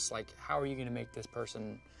 and you're just like, how are you going to make this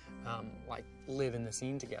person like live in the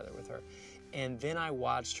scene together with her? And then I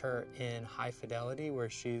watched her in High Fidelity, where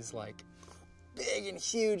she's like big and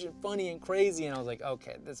huge and funny and crazy, and I was like,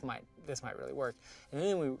 okay, this might really work. And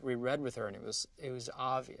then we read with her, and it was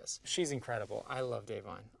obvious. She's incredible. I love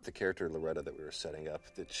Davine. The character Loretta that we were setting up,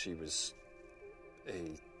 that she was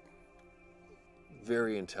a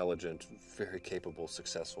very intelligent, very capable,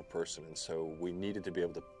 successful person, and so we needed to be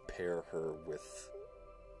able to pair her with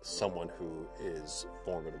someone who is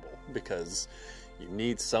formidable, because you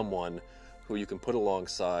need someone who you can put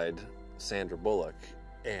alongside Sandra Bullock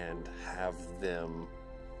and have them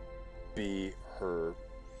be her,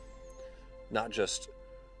 not just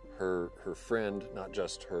her friend, not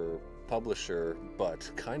just her publisher,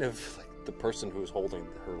 but kind of like the person who's holding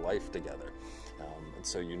her life together. And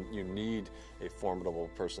so you need a formidable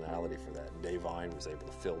personality for that. And Dave Vine was able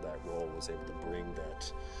to fill that role, was able to bring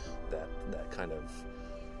that kind of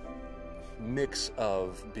mix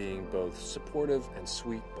of being both supportive and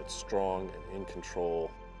sweet, but strong and in control.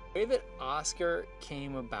 The way that Oscar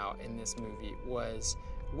came about in this movie was,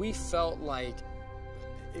 we felt like,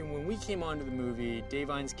 and when we came onto the movie, Dave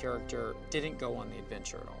Vine's character didn't go on the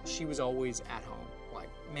adventure at all. She was always at home, like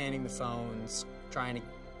manning the phones, trying to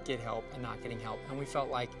get help and not getting help. And we felt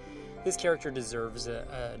like this character deserves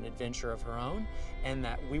an adventure of her own, and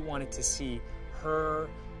that we wanted to see her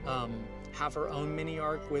have her own mini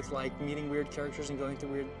arc with like meeting weird characters and going through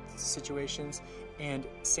weird situations. And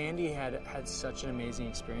Sandy had such an amazing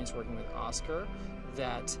experience working with Oscar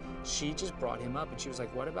that she just brought him up, and she was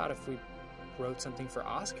like, what about if we wrote something for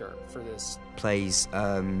Oscar for this? Plays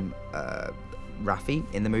Raffi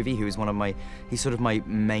in the movie, who is he's sort of my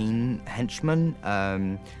main henchman,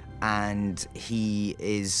 and he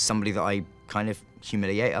is somebody that I kind of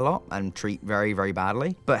humiliate a lot and treat very, very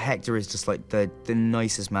badly. But Hector is just like the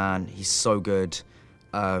nicest man. He's so good.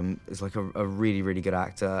 He's like a really, really good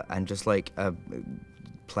actor, and just like a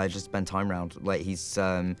pleasure to spend time around. Like he's,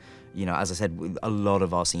 you know, as I said, a lot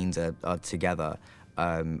of our scenes are together.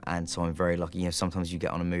 And so I'm very lucky. You know, sometimes you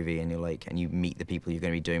get on a movie and you're like, and you meet the people you're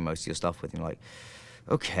going to be doing most of your stuff with, and you're like,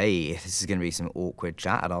 okay, this is going to be some awkward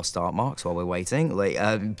chat at our start marks while we're waiting. Like,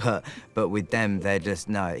 but with them, they're just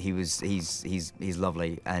he's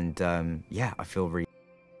lovely, and yeah, I feel really.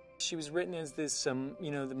 She was written as this,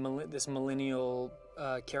 you know, this millennial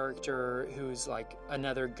character who's like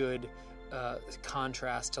another good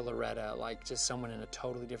contrast to Loretta, like just someone in a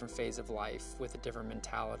totally different phase of life with a different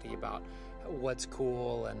mentality about what's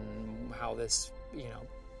cool and how this, you know,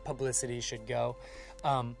 publicity should go.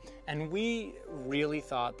 And we really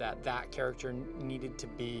thought that character needed to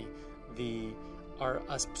be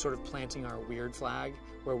us sort of planting our weird flag,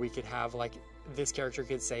 where we could have like, this character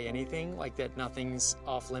could say anything, like that nothing's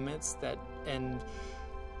off limits, and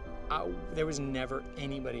there was never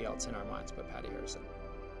anybody else in our minds but Patty Harrison.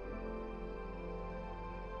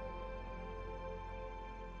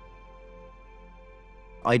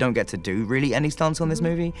 I don't get to do really any stunts on this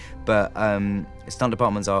movie, but stunt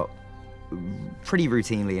departments are pretty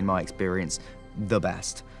routinely, in my experience, the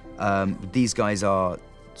best. These guys are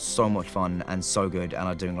so much fun and so good, and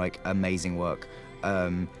are doing like amazing work,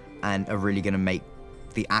 and are really going to make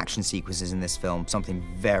the action sequences in this film something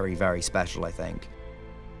very, very special, I think.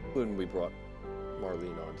 When we brought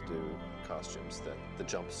Marlene on to do costumes, that the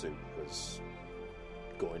jumpsuit was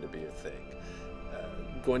going to be a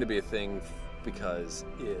thing. Because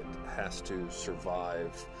it has to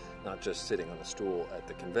survive not just sitting on a stool at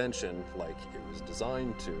the convention like it was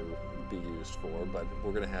designed to be used for, but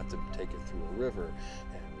we're going to have to take it through a river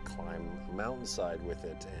and climb a mountainside with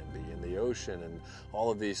it and be in the ocean, and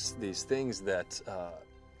all of these things that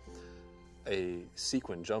a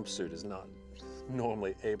sequin jumpsuit is not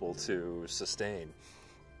normally able to sustain.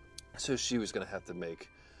 So she was going to have to make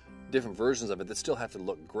different versions of it that still have to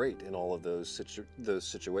look great in all of those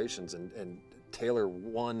situations, and tailor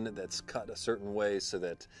one that's cut a certain way so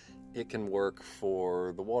that it can work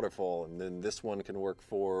for the waterfall, and then this one can work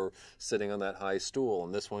for sitting on that high stool,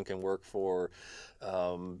 and this one can work for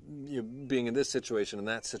you know, being in this situation and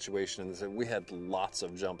that situation. And so we had lots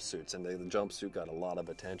of jumpsuits, and the jumpsuit got a lot of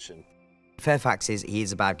attention. Fairfax he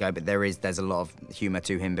is a bad guy, but there's a lot of humor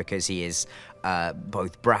to him, because he is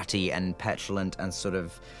both bratty and petulant, and sort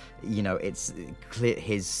of, you know, it's clear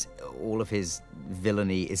all of his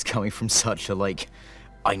villainy is coming from such a like,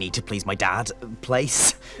 I need to please my dad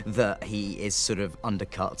place, that he is sort of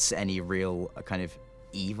undercuts any real kind of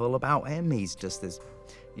evil about him. He's just this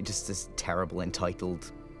terrible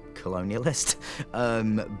entitled colonialist.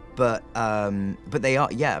 But they are,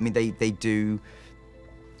 yeah, I mean, they do.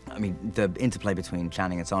 I mean, the interplay between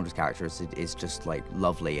Channing and Sandra's characters is just like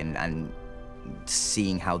lovely, and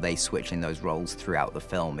seeing how they switch in those roles throughout the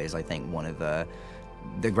film is, I think, one of the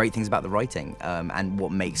great things about the writing, and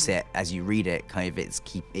what makes it, as you read it, kind of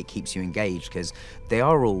it keeps you engaged, because they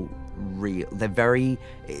are all real. They're very,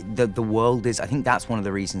 the world is, I think that's one of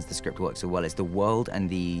the reasons the script works so well, is the world and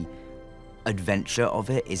the adventure of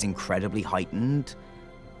it is incredibly heightened,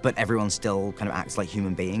 but everyone still kind of acts like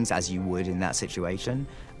human beings, as you would in that situation.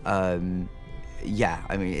 yeah,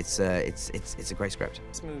 I mean, it's a great script.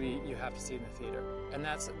 This movie you have to see in the theater, and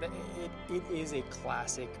it is a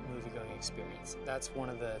classic movie-going experience. That's one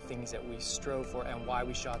of the things that we strove for, and why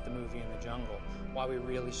we shot the movie in the jungle, why we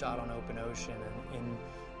really shot on open ocean and in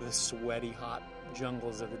the sweaty, hot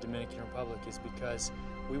jungles of the Dominican Republic, is because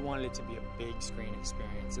we wanted it to be a big screen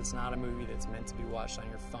experience. It's not a movie that's meant to be watched on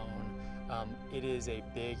your phone. It is a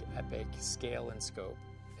big, epic scale and scope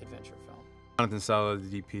adventure film. Jonathan Sala,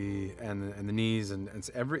 the DP, and the knees, and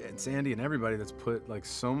Sandy and everybody that's put like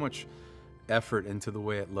so much effort into the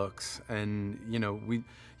way it looks. And you know,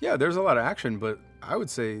 there's a lot of action, but I would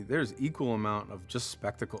say there's equal amount of just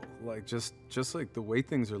spectacle, like just like the way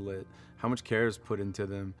things are lit, how much care is put into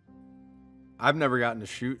them. I've never gotten to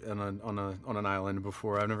shoot on an island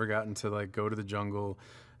before. I've never gotten to like go to the jungle,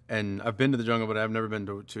 and I've been to the jungle, but I've never been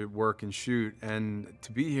to work and shoot. And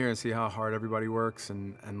to be here and see how hard everybody works,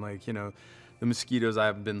 and like, you know, the mosquitoes,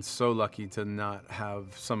 I've been so lucky to not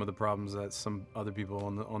have some of the problems that some other people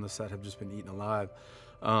on the set have just been eaten alive.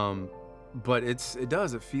 But it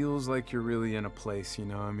feels like you're really in a place, you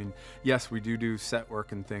know. I mean, yes, we do set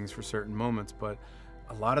work and things for certain moments, but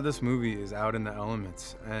a lot of this movie is out in the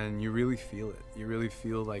elements, and you really feel it. You really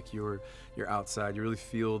feel like you're outside. You really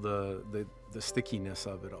feel the stickiness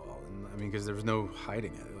of it all. And I mean, because there was no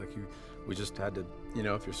hiding it. Like we just had to, you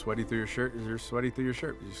know, if you're sweaty through your shirt, you're sweaty through your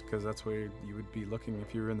shirt, just because that's where you would be looking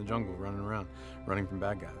if you were in the jungle, running around, running from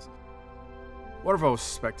bad guys. Waterfall was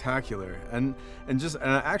spectacular, and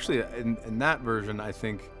actually in that version, I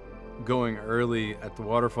think going early at the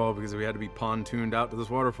waterfall, because we had to be pontooned out to this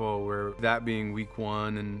waterfall, where that being week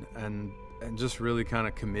one, and just really kind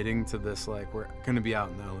of committing to this, like, we're gonna be out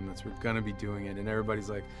in the elements, we're gonna be doing it, and everybody's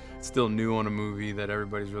like still new on a movie that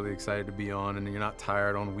everybody's really excited to be on, and you're not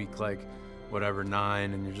tired on week like whatever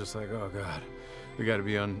 9, and you're just like, oh god, we got to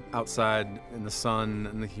be outside in the sun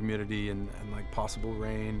and the humidity and like possible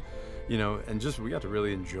rain, you know, and just we got to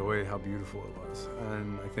really enjoy how beautiful it was.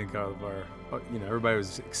 And I think out of our, you know, everybody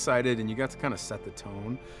was excited, and you got to kind of set the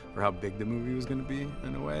tone for how big the movie was going to be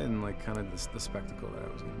in a way, and like kind of the spectacle that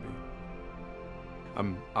it was going to be.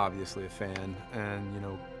 I'm obviously a fan, and you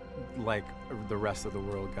know, like the rest of the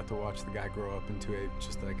world, got to watch the guy grow up into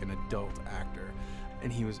just like an adult actor,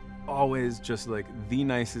 and he was always just like the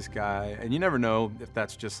nicest guy, and you never know if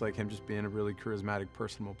that's just like him just being a really charismatic,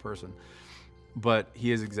 personable person, but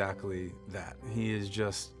he is exactly that. He is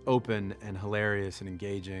just open and hilarious and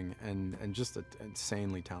engaging, and just an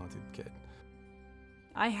insanely talented kid.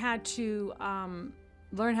 I had to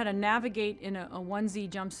learn how to navigate in a onesie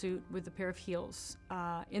jumpsuit with a pair of heels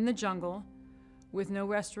in the jungle with no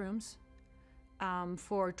restrooms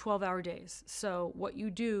for 12-hour days. So what you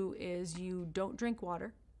do is you don't drink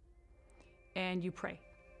water and you pray.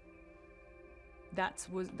 That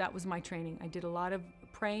was my training. I did a lot of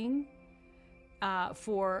praying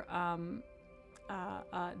for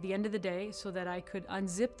the end of the day so that I could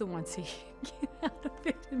unzip the onesie and get out of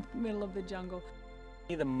it in the middle of the jungle.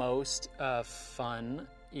 The most fun,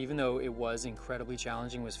 even though it was incredibly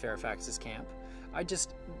challenging, was Fairfax's camp. I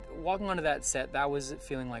just, walking onto that set, that was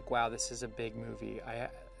feeling like, wow, this is a big movie.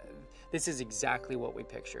 This is exactly what we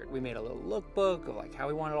pictured. We made a little lookbook of like how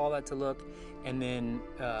we wanted all that to look, and then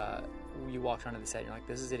you walked onto the set and you're like,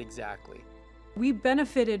 this is it exactly. We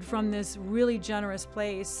benefited from this really generous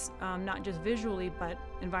place, not just visually, but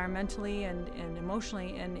environmentally and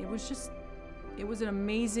emotionally, and it was an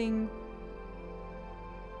amazing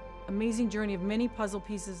journey of many puzzle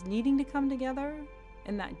pieces needing to come together,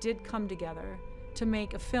 and that did come together to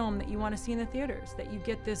make a film that you want to see in the theaters, that you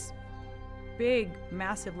get this big,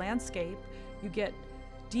 massive landscape, you get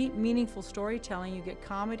deep, meaningful storytelling, you get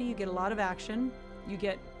comedy, you get a lot of action, you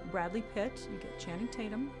get Bradley Pitt, you get Channing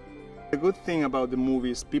Tatum. The good thing about the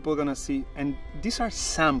movie is people are gonna see, and these are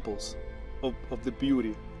samples of the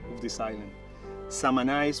beauty of this island.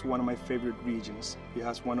 Samaná is one of my favorite regions. It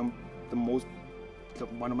has one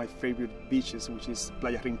of my favorite beaches, which is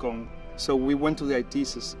Playa Rincón. So we went to the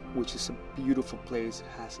Itices, which is a beautiful place. It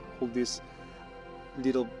has all these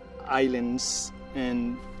little islands,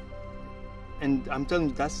 and I'm telling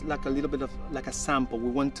you, that's like a little bit of like a sample.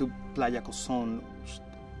 We went to Playa Cozón,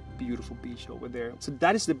 beautiful beach over there. So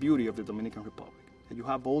that is the beauty of the Dominican Republic. You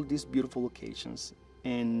have all these beautiful locations,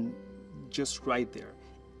 and just right there,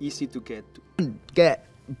 easy to get to. Get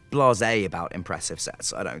blasé about impressive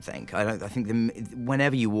sets. I think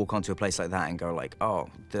whenever you walk onto a place like that and go like, oh,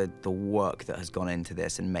 the work that has gone into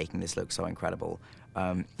this and making this look so incredible,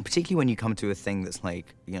 particularly when you come to a thing that's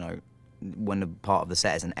like, you know, when a part of the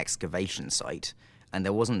set is an excavation site, and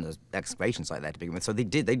there wasn't an excavation site there to begin with. So they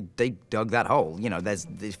dug that hole. You know, there's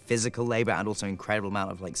the physical labor and also incredible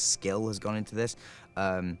amount of like skill has gone into this.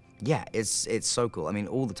 Yeah, it's so cool. I mean,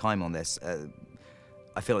 all the time on this,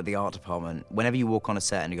 I feel like the art department, whenever you walk on a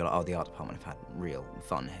set and you go, oh, the art department have had real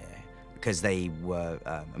fun here. Because they were,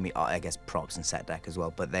 I mean, I guess props and set deck as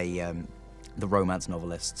well, but they, the romance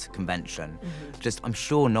novelist convention, just, I'm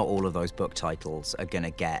sure not all of those book titles are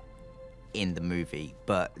gonna get in the movie,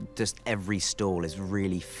 but just every stall is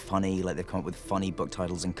really funny. Like, they've come up with funny book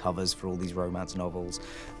titles and covers for all these romance novels.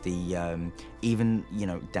 The, even, you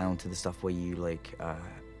know, down to the stuff where you, like,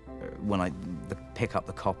 when I pick up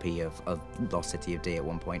the copy of Lost City of D at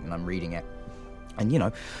one point and I'm reading it, and you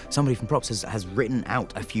know, somebody from props has written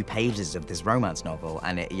out a few pages of this romance novel,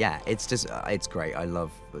 and it's just, it's great. I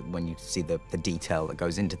love when you see the detail that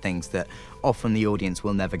goes into things that often the audience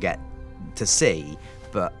will never get to see,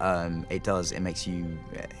 but it makes you,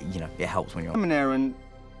 you know, it helps when you're... and Aaron,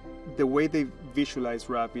 the way they visualized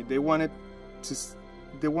Rafi, they wanted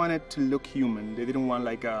to look human. They didn't want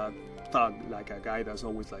like a thug, like a guy that's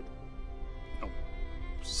always like, you know,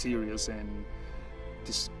 serious and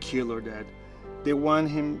this killer that they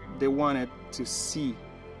wanted to see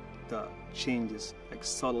the changes, like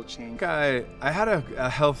subtle change. I had a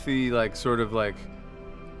healthy, like, sort of like,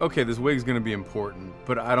 okay, this wig's gonna be important,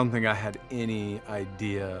 but I don't think I had any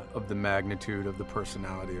idea of the magnitude of the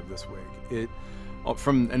personality of this wig.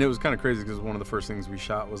 And it was kind of crazy because one of the first things we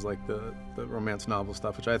shot was like the romance novel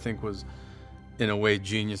stuff, which I think was in a way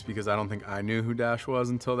genius because I don't think I knew who Dash was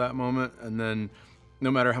until that moment. And then no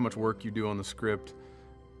matter how much work you do on the script,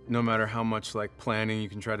 no matter how much like planning you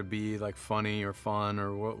can try to be like funny or fun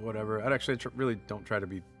or whatever, I actually really don't try to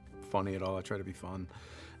be funny at all. I try to be fun.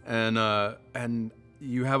 And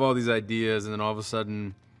you have all these ideas, and then all of a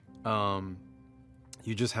sudden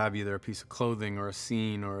you just have either a piece of clothing or a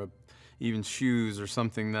scene or even shoes or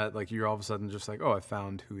something that like you're all of a sudden just like, oh, I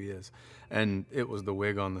found who he is. And it was the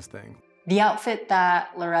wig on this thing. The outfit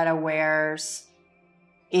that Loretta wears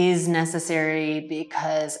is necessary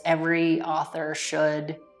because every author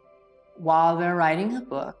should, while they're writing a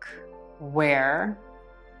book, wear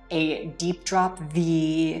a deep drop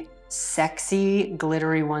V, sexy,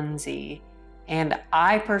 glittery onesie. And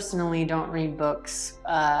I personally don't read books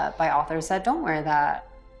by authors that don't wear that.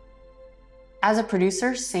 As a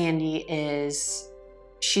producer, Sandy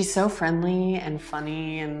she's so friendly and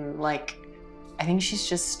funny, and like, I think she's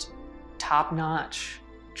just top notch,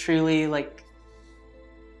 truly, like,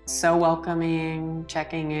 so welcoming,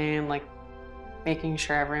 checking in, like making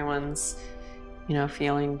sure everyone's, you know,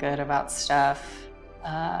 feeling good about stuff.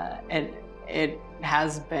 It's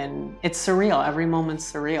surreal. Every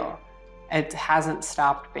moment's surreal. It hasn't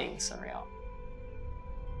stopped being surreal.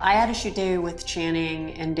 I had a shoot day with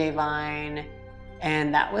Channing and Davine,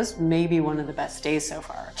 and that was maybe one of the best days so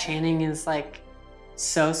far. Channing is like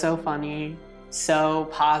so funny, so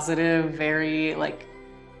positive, very like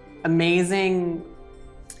amazing,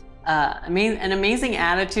 an amazing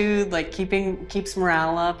attitude, like keeps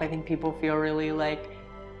morale up. I think people feel really like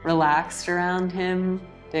relaxed around him.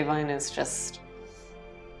 Davine is just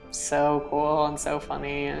so cool and so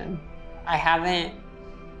funny, and I haven't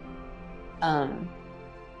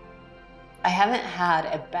had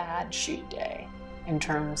a bad shoot day in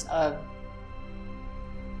terms of,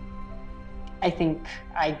 I think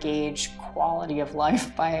I gauge quality of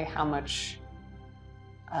life by how much,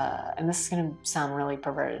 and this is gonna sound really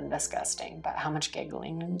perverted and disgusting, but how much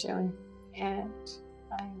giggling I'm doing. And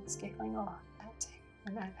I was giggling a lot that day,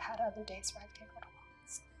 and I've had other days where I've giggled a lot.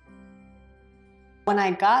 When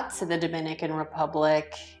I got to the Dominican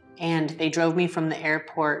Republic and they drove me from the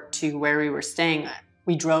airport to where we were staying,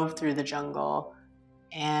 we drove through the jungle,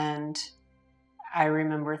 and I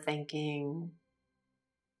remember thinking,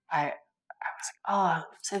 I was like, oh, I'm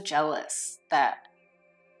so jealous that,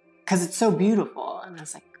 because it's so beautiful. And I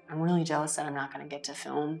was like, I'm really jealous that I'm not going to get to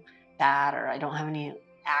film that, or I don't have any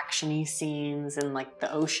action-y scenes in like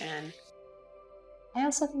the ocean. I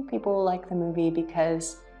also think people will like the movie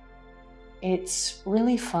because it's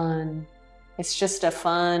really fun. It's just a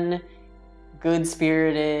fun,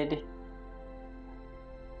 good-spirited,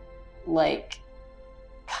 like,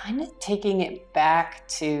 kind of taking it back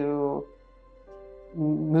to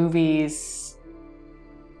movies,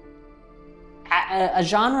 a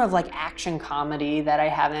genre of like action comedy that I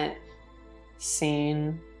haven't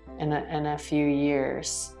seen in a few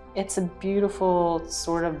years. It's a beautiful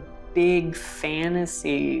sort of big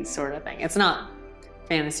fantasy sort of thing. It's not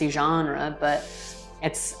fantasy genre, but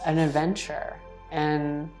it's an adventure,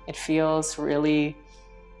 and it feels really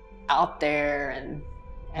out there,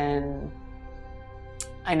 and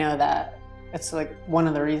I know that It's like one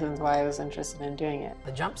of the reasons why I was interested in doing it.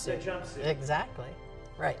 The jumpsuit. The jumpsuit. Exactly.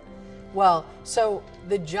 Right. Well, so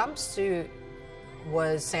the jumpsuit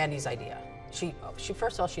was Sandy's idea. She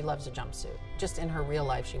first of all, she loves a jumpsuit. Just in her real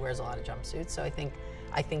life, she wears a lot of jumpsuits. So I think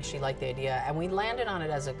she liked the idea, and we landed on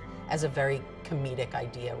it as a very comedic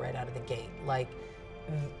idea right out of the gate. Like,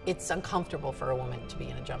 it's uncomfortable for a woman to be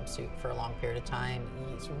in a jumpsuit for a long period of time.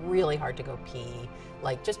 It's really hard to go pee,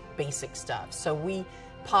 like just basic stuff. So we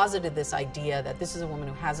posited this idea that this is a woman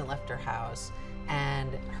who hasn't left her house,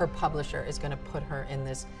 and her publisher is going to put her in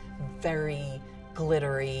this very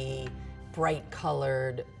glittery, bright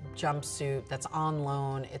colored jumpsuit that's on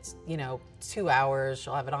loan. It's, 2 hours,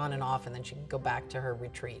 she'll have it on and off, and then she can go back to her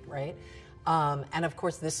retreat, right? And of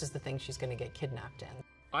course, this is the thing she's going to get kidnapped in.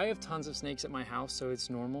 I have tons of snakes at my house, so it's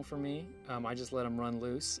normal for me. I just let them run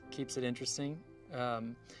loose, keeps it interesting.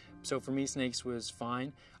 So for me, snakes was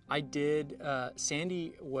fine.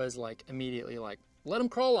 Sandy was like immediately like, let them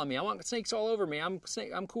crawl on me. I want snakes all over me. I'm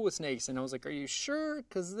cool with snakes. And I was like, are you sure?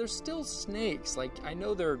 Because they're still snakes. Like, I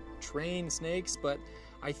know they're trained snakes, but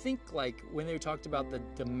I think like when they talked about the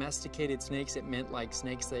domesticated snakes, it meant like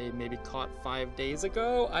snakes they maybe caught 5 days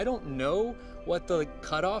ago. I don't know what the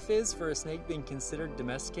cutoff is for a snake being considered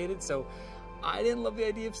domesticated. So I didn't love the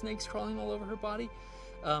idea of snakes crawling all over her body.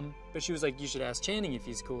 But she was like, you should ask Channing if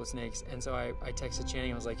he's cool with snakes. And so I texted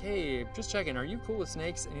Channing. I was like, hey, just checking, are you cool with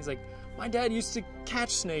snakes? And he's like, my dad used to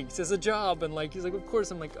catch snakes as a job. And like, he's like, of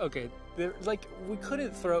course. I'm like, okay. Like, we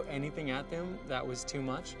couldn't throw anything at them that was too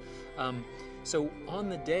much. So on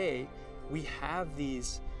the day, we have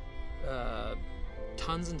these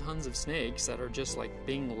tons and tons of snakes that are just like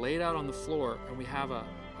being laid out on the floor. And we have a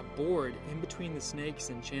board in between the snakes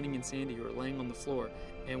and Channing and Sandy who are laying on the floor.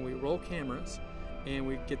 And we roll cameras. And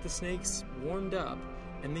we'd get the snakes warmed up,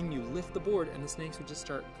 and then you lift the board and the snakes would just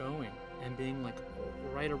start going and being like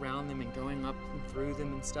right around them and going up and through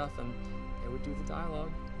them and stuff, and they would do the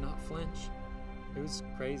dialogue, not flinch. It was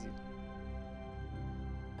crazy.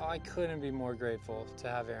 I couldn't be more grateful to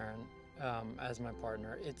have Aaron as my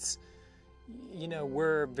partner. It's, we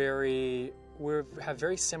have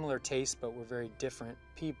very similar tastes, but we're very different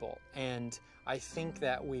people. And I think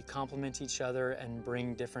that we complement each other and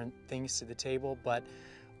bring different things to the table, but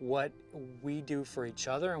what we do for each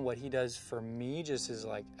other and what he does for me just is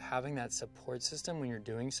like having that support system when you're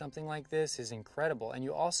doing something like this is incredible. And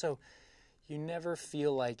you never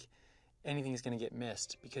feel like anything's going to get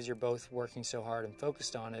missed because you're both working so hard and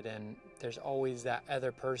focused on it, and there's always that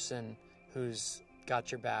other person who's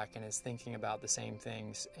got your back and is thinking about the same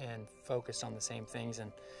things and focused on the same things.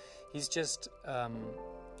 And he's just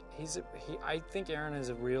I think Aaron is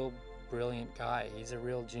a real brilliant guy. He's a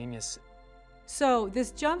real genius. So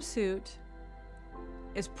this jumpsuit,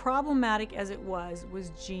 as problematic as it was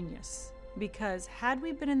genius. Because had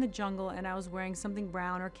we been in the jungle and I was wearing something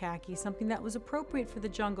brown or khaki, something that was appropriate for the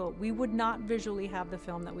jungle, we would not visually have the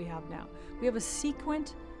film that we have now. We have a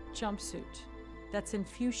sequined jumpsuit that's in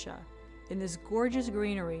fuchsia, in this gorgeous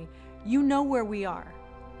greenery. You know where we are.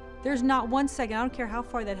 There's not 1 second, I don't care how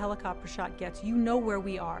far that helicopter shot gets, you know where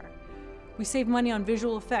we are. We save money on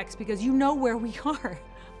visual effects because you know where we are.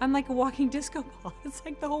 I'm like a walking disco ball. It's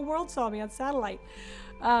like the whole world saw me on satellite.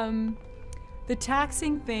 The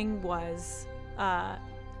taxing thing was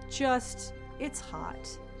it's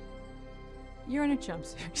hot. You're in a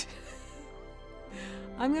jumpsuit.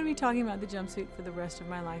 I'm going to be talking about the jumpsuit for the rest of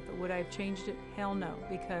my life, but would I have changed it? Hell no,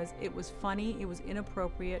 because it was funny, it was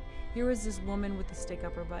inappropriate. Here was this woman with a stick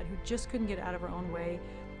up her butt who just couldn't get out of her own way,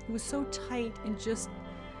 who was so tight and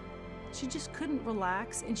she just couldn't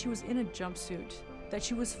relax, and she was in a jumpsuit that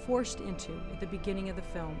she was forced into at the beginning of the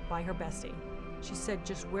film by her bestie. She said,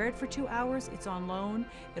 just wear it for 2 hours, it's on loan,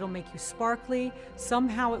 it'll make you sparkly,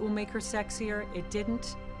 somehow it will make her sexier. It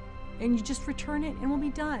didn't. And you just return it and we'll be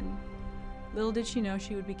done. Little did she know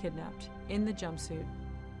she would be kidnapped in the jumpsuit,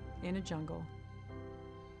 in a jungle,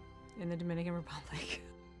 in the Dominican Republic.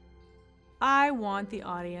 I want the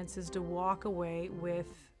audiences to walk away with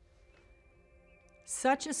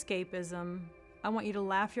such escapism. I want you to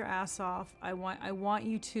laugh your ass off. I want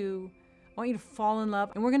you to fall in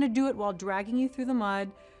love. And we're gonna do it while dragging you through the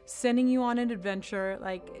mud, sending you on an adventure,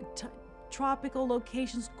 like tropical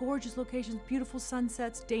locations, gorgeous locations, beautiful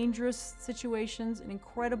sunsets, dangerous situations, an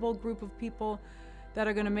incredible group of people that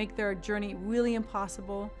are gonna make their journey really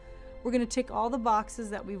impossible. We're gonna tick all the boxes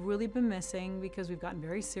that we've really been missing because we've gotten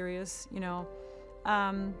very serious,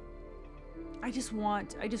 I just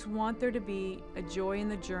want there to be a joy in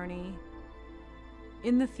the journey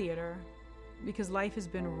in the theater, because life has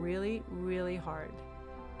been really, really hard.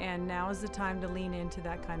 And now is the time to lean into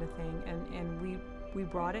that kind of thing. And we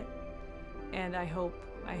brought it. And I hope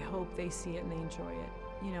I hope they see it and they enjoy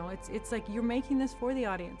it. You know, it's like you're making this for the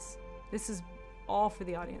audience. This is all for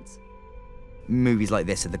the audience. Movies like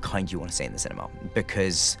this are the kind you want to see in the cinema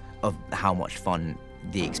because of how much fun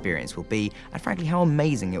the experience will be and frankly how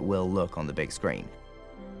amazing it will look on the big screen.